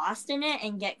get lost in it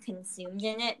and get consumed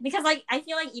in it, because like I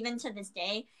feel like even to this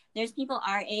day there's people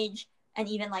our age and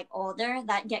even like older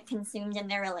that get consumed in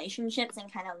their relationships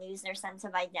and kind of lose their sense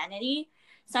of identity.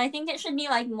 So I think it should be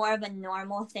like more of a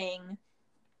normal thing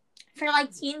for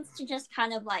like teens to just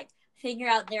kind of like figure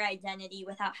out their identity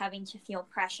without having to feel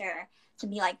pressure to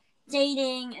be like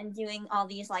dating and doing all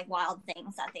these like wild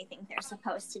things that they think they're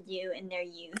supposed to do in their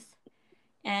youth.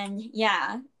 And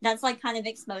yeah, that's like kind of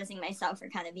exposing myself for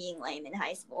kind of being lame in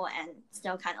high school and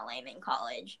still kind of lame in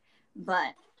college.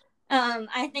 But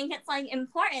I think it's like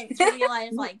important to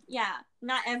realize like, yeah,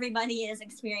 not everybody is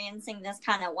experiencing this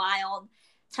kind of wild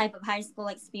type of high school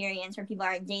experience where people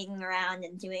are dating around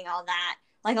and doing all that.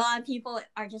 Like a lot of people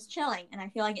are just chilling, and I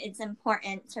feel like it's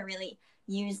important to really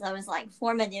use those like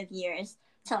formative years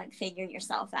to like figure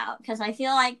yourself out, because I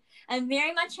feel like I'm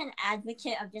very much an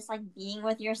advocate of just like being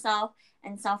with yourself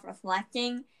and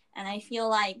self-reflecting. And I feel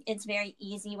like it's very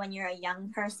easy when you're a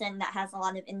young person that has a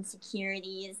lot of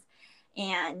insecurities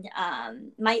and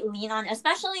might lean on,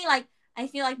 especially like I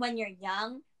feel like when you're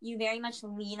young, you very much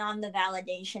lean on the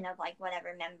validation of like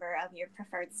whatever member of your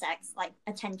preferred sex, like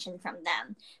attention from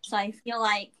them. So I feel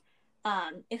like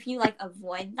if you like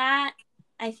avoid that,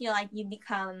 I feel like you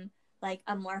become like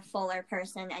a more fuller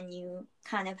person and you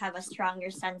kind of have a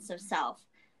stronger sense of self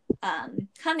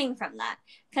coming from that.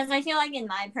 Because I feel like in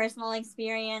my personal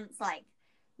experience, like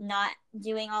not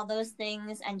doing all those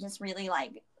things and just really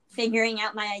like figuring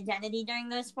out my identity during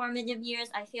those formative years,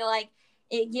 I feel like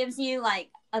it gives you like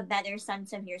a better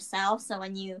sense of yourself. So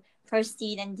when you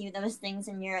proceed and do those things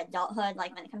in your adulthood,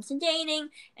 like when it comes to dating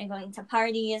and going to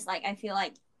parties, like I feel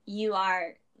like you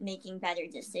are making better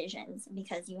decisions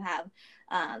because you have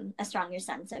a stronger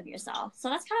sense of yourself. So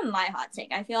that's kind of my hot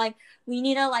take. I feel like we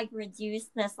need to like reduce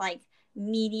this like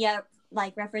media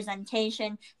like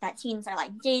representation that teens are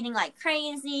like dating like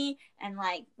crazy and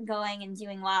like going and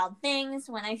doing wild things,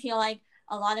 when I feel like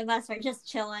a lot of us are just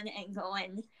chilling and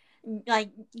going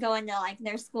to like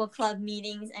their school club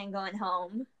meetings and going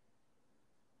home.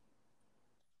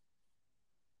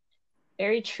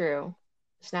 Very true.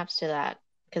 Snaps to that.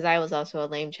 Because I was also a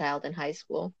lame child in high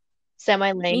school.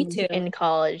 Semi-lame Me too. in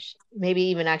college. Maybe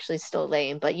even actually still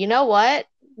lame. But you know what?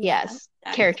 Yeah, Yes.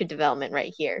 Character development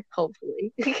right here.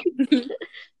 Hopefully.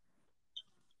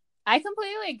 I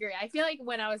completely agree. I feel like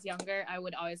when I was younger, I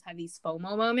would always have these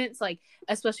FOMO moments, like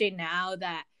especially now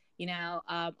that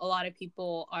a lot of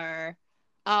people are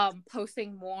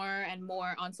posting more and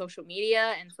more on social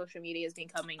media, and social media is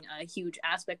becoming a huge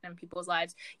aspect in people's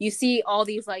lives. You see all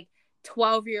these like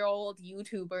 12-year-old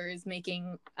YouTubers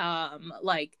making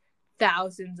like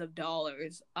thousands of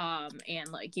dollars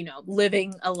and like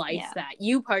living a life that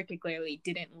you particularly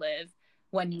didn't live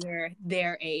when you're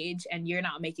their age, and you're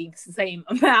not making the same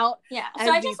amount. Yeah, as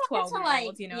so I these just wanted to like,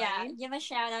 what I mean? give a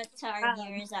shout out to our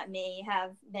viewers that may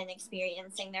have been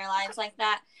experiencing their lives like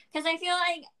that, because I feel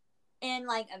like in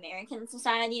like American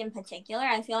society in particular,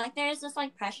 I feel like there's this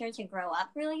like pressure to grow up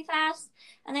really fast,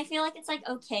 and I feel like it's like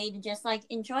okay to just like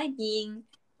enjoy being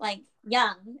like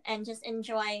young and just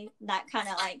enjoy that kind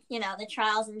of like the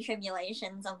trials and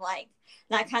tribulations of like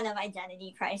that kind of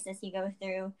identity crisis you go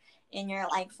through in your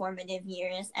like formative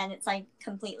years. And it's like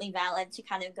completely valid to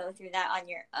kind of go through that on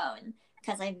your own,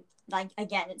 because I like,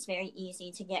 again, it's very easy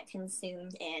to get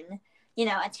consumed in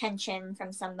attention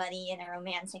from somebody in a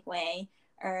romantic way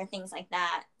or things like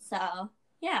that. So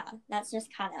yeah, that's just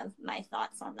kind of my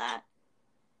thoughts on that.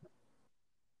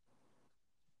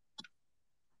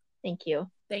 Thank you.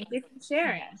 Thank you for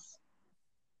sharing. Yes.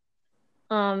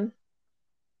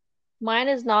 Mine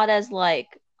is not as like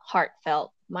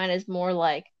heartfelt. Mine is more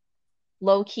like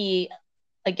low-key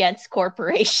against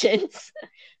corporations.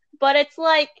 But it's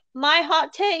like, my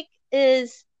hot take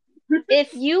is,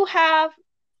 if you have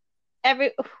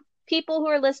people who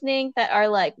are listening that are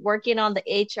like working on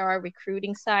the HR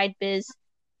recruiting side biz,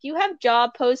 if you have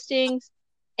job postings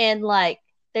and like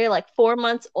they're like 4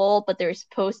 months old, but they're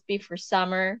supposed to be for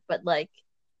summer, but like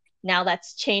now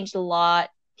that's changed a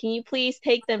lot, can you please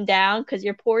take them down? Because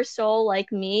your poor soul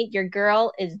like me, your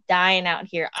girl is dying out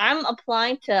here. I'm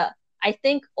applying to, I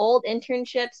think, old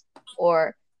internships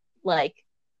or like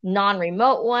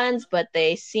non-remote ones, but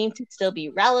they seem to still be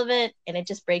relevant, and it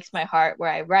just breaks my heart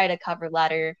where I write a cover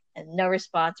letter and no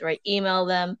response, or I email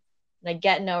them and I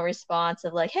get no response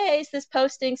of like, hey, is this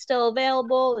posting still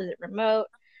available? Is it remote?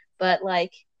 But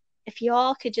like, if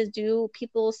y'all could just do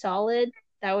people solid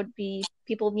that would be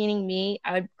people meaning me.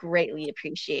 I would greatly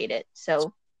appreciate it.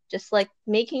 So just like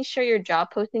making sure your job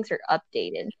postings are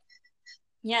updated.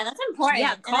 Yeah, that's important.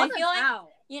 Yeah, and call I them feel like, out.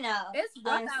 you know, It's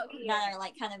rough us out here. that are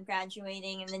like kind of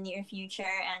graduating in the near future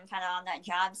and kind of on that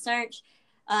job search,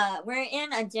 we're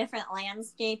in a different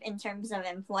landscape in terms of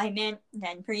employment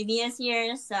than previous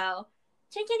years. So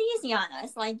take it easy on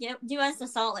us. Like, do us a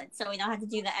solid so we don't have to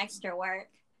do the extra work.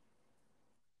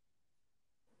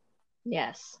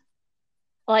 Yes.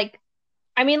 Like,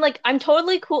 I mean, like, I'm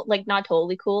totally cool, like, not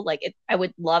totally cool. Like, I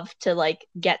would love to, like,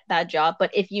 get that job.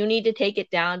 But if you need to take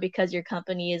it down because your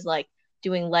company is, like,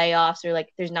 doing layoffs or, like,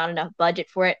 there's not enough budget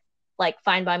for it, like,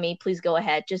 fine by me. Please go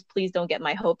ahead. Just please don't get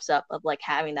my hopes up of, like,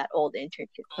 having that old internship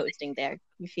posting there.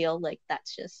 You feel like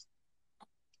that's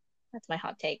my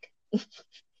hot take.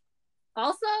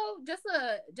 Also, just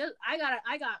I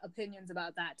got opinions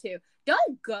about that too.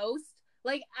 Don't ghost.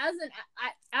 Like as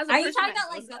a Are you person talking that about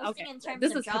like ghosts- ghosting okay, in terms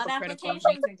this of is job hypocritical.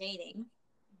 applications or dating?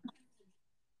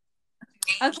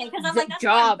 Okay, because I'm like, that's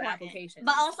Job more important. applications.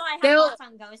 But also, I have They'll- thoughts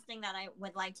on ghosting that I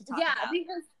would like to talk Yeah, about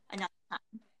because another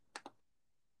time.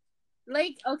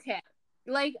 like okay,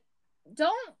 like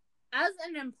don't as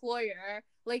an employer,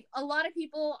 like a lot of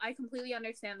people, I completely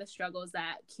understand the struggles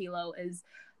that Kilo is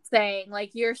saying.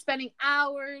 Like you're spending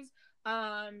hours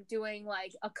doing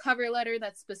like a cover letter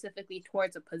that's specifically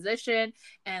towards a position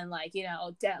and like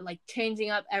like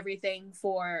changing up everything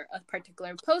for a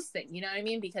particular posting, you know what I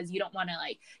mean, because you don't want to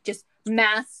like just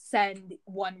mass send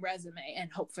one resume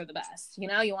and hope for the best, you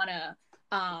want to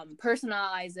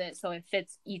personalize it so it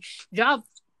fits each job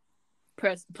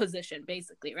position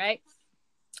basically, right?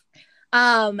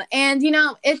 And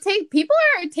people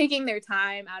are taking their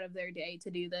time out of their day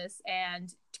to do this,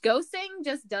 and ghosting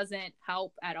just doesn't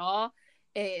help at all.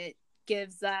 It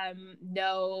gives them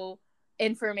no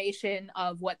information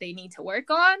of what they need to work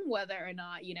on, whether or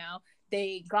not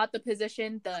they got the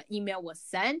position, the email was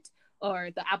sent,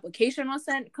 or the application was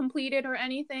sent completed, or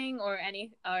anything, or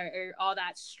all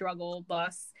that struggle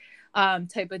bus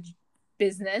type of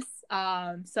business.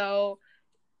 So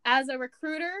as a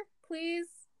recruiter, please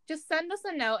just send us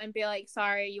a note and be like,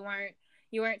 sorry, you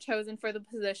weren't chosen for the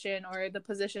position, or the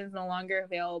position is no longer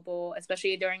available,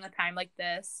 especially during a time like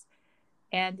this.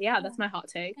 And yeah, that's my hot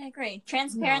take. I agree.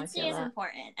 Transparency is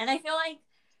important. And I feel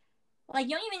like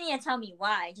you don't even need to tell me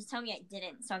why. Just tell me I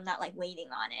didn't, so I'm not like waiting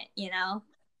on it,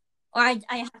 Or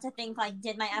I have to think like,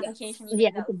 did my application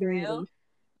even go through?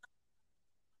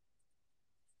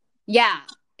 Yeah,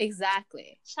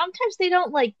 exactly. Sometimes they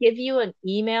don't like give you an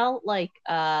email like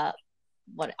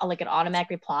like an automatic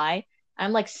reply.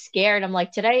 I'm like scared. I'm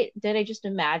like, did I just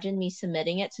imagine me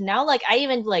submitting it? So now like I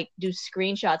even like do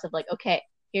screenshots of like, okay,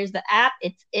 here's the app,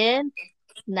 it's in.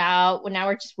 Now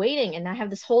we're just waiting, and I have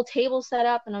this whole table set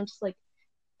up, and I'm just like,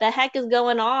 the heck is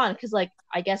going on? Because like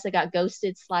I guess I got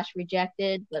ghosted /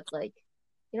 rejected, but like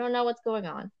you don't know what's going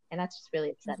on, and that's just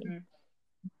really upsetting.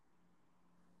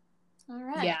 Mm-hmm. All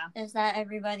right. Yeah. Is that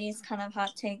everybody's kind of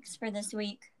hot takes for this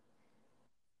week?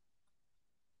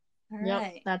 All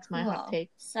right. That's my hot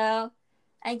take. So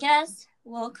I guess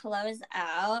we'll close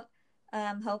out.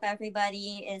 Hope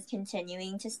everybody is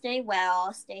continuing to stay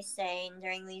well, stay sane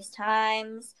during these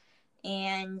times,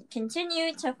 and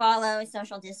continue to follow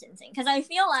social distancing. Because I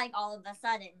feel like all of a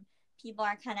sudden people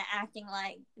are kind of acting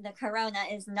like the corona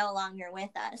is no longer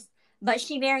with us, but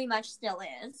she very much still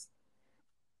is.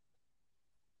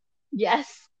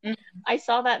 Yes. Mm-hmm. I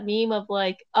saw that meme of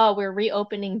like, oh, we're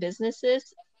reopening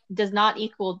businesses does not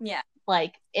equal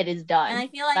like it is done. And I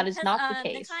feel like that is not the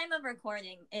case. The time of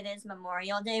recording, it is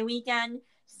Memorial Day weekend,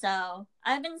 so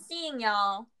I've been seeing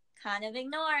y'all kind of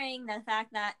ignoring the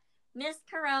fact that Miss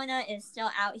Corona is still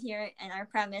out here in our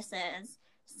premises.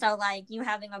 So like you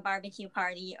having a barbecue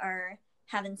party or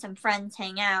having some friends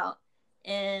hang out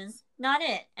is not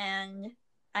it. And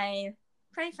I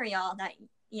pray for y'all that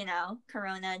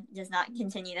Corona does not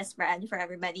continue to spread for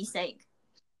everybody's sake.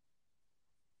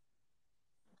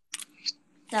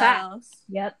 So,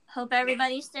 hope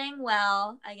everybody's staying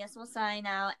well. I guess we'll sign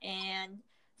out and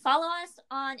follow us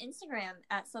on Instagram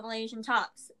at Subtle Asian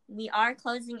Talks. We are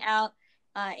closing out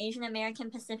Asian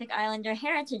American Pacific Islander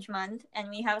Heritage Month, and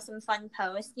we have some fun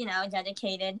posts,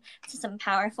 dedicated to some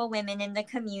powerful women in the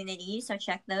community. So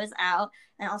check those out,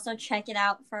 and also check it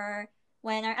out for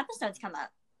when our episodes come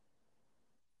up.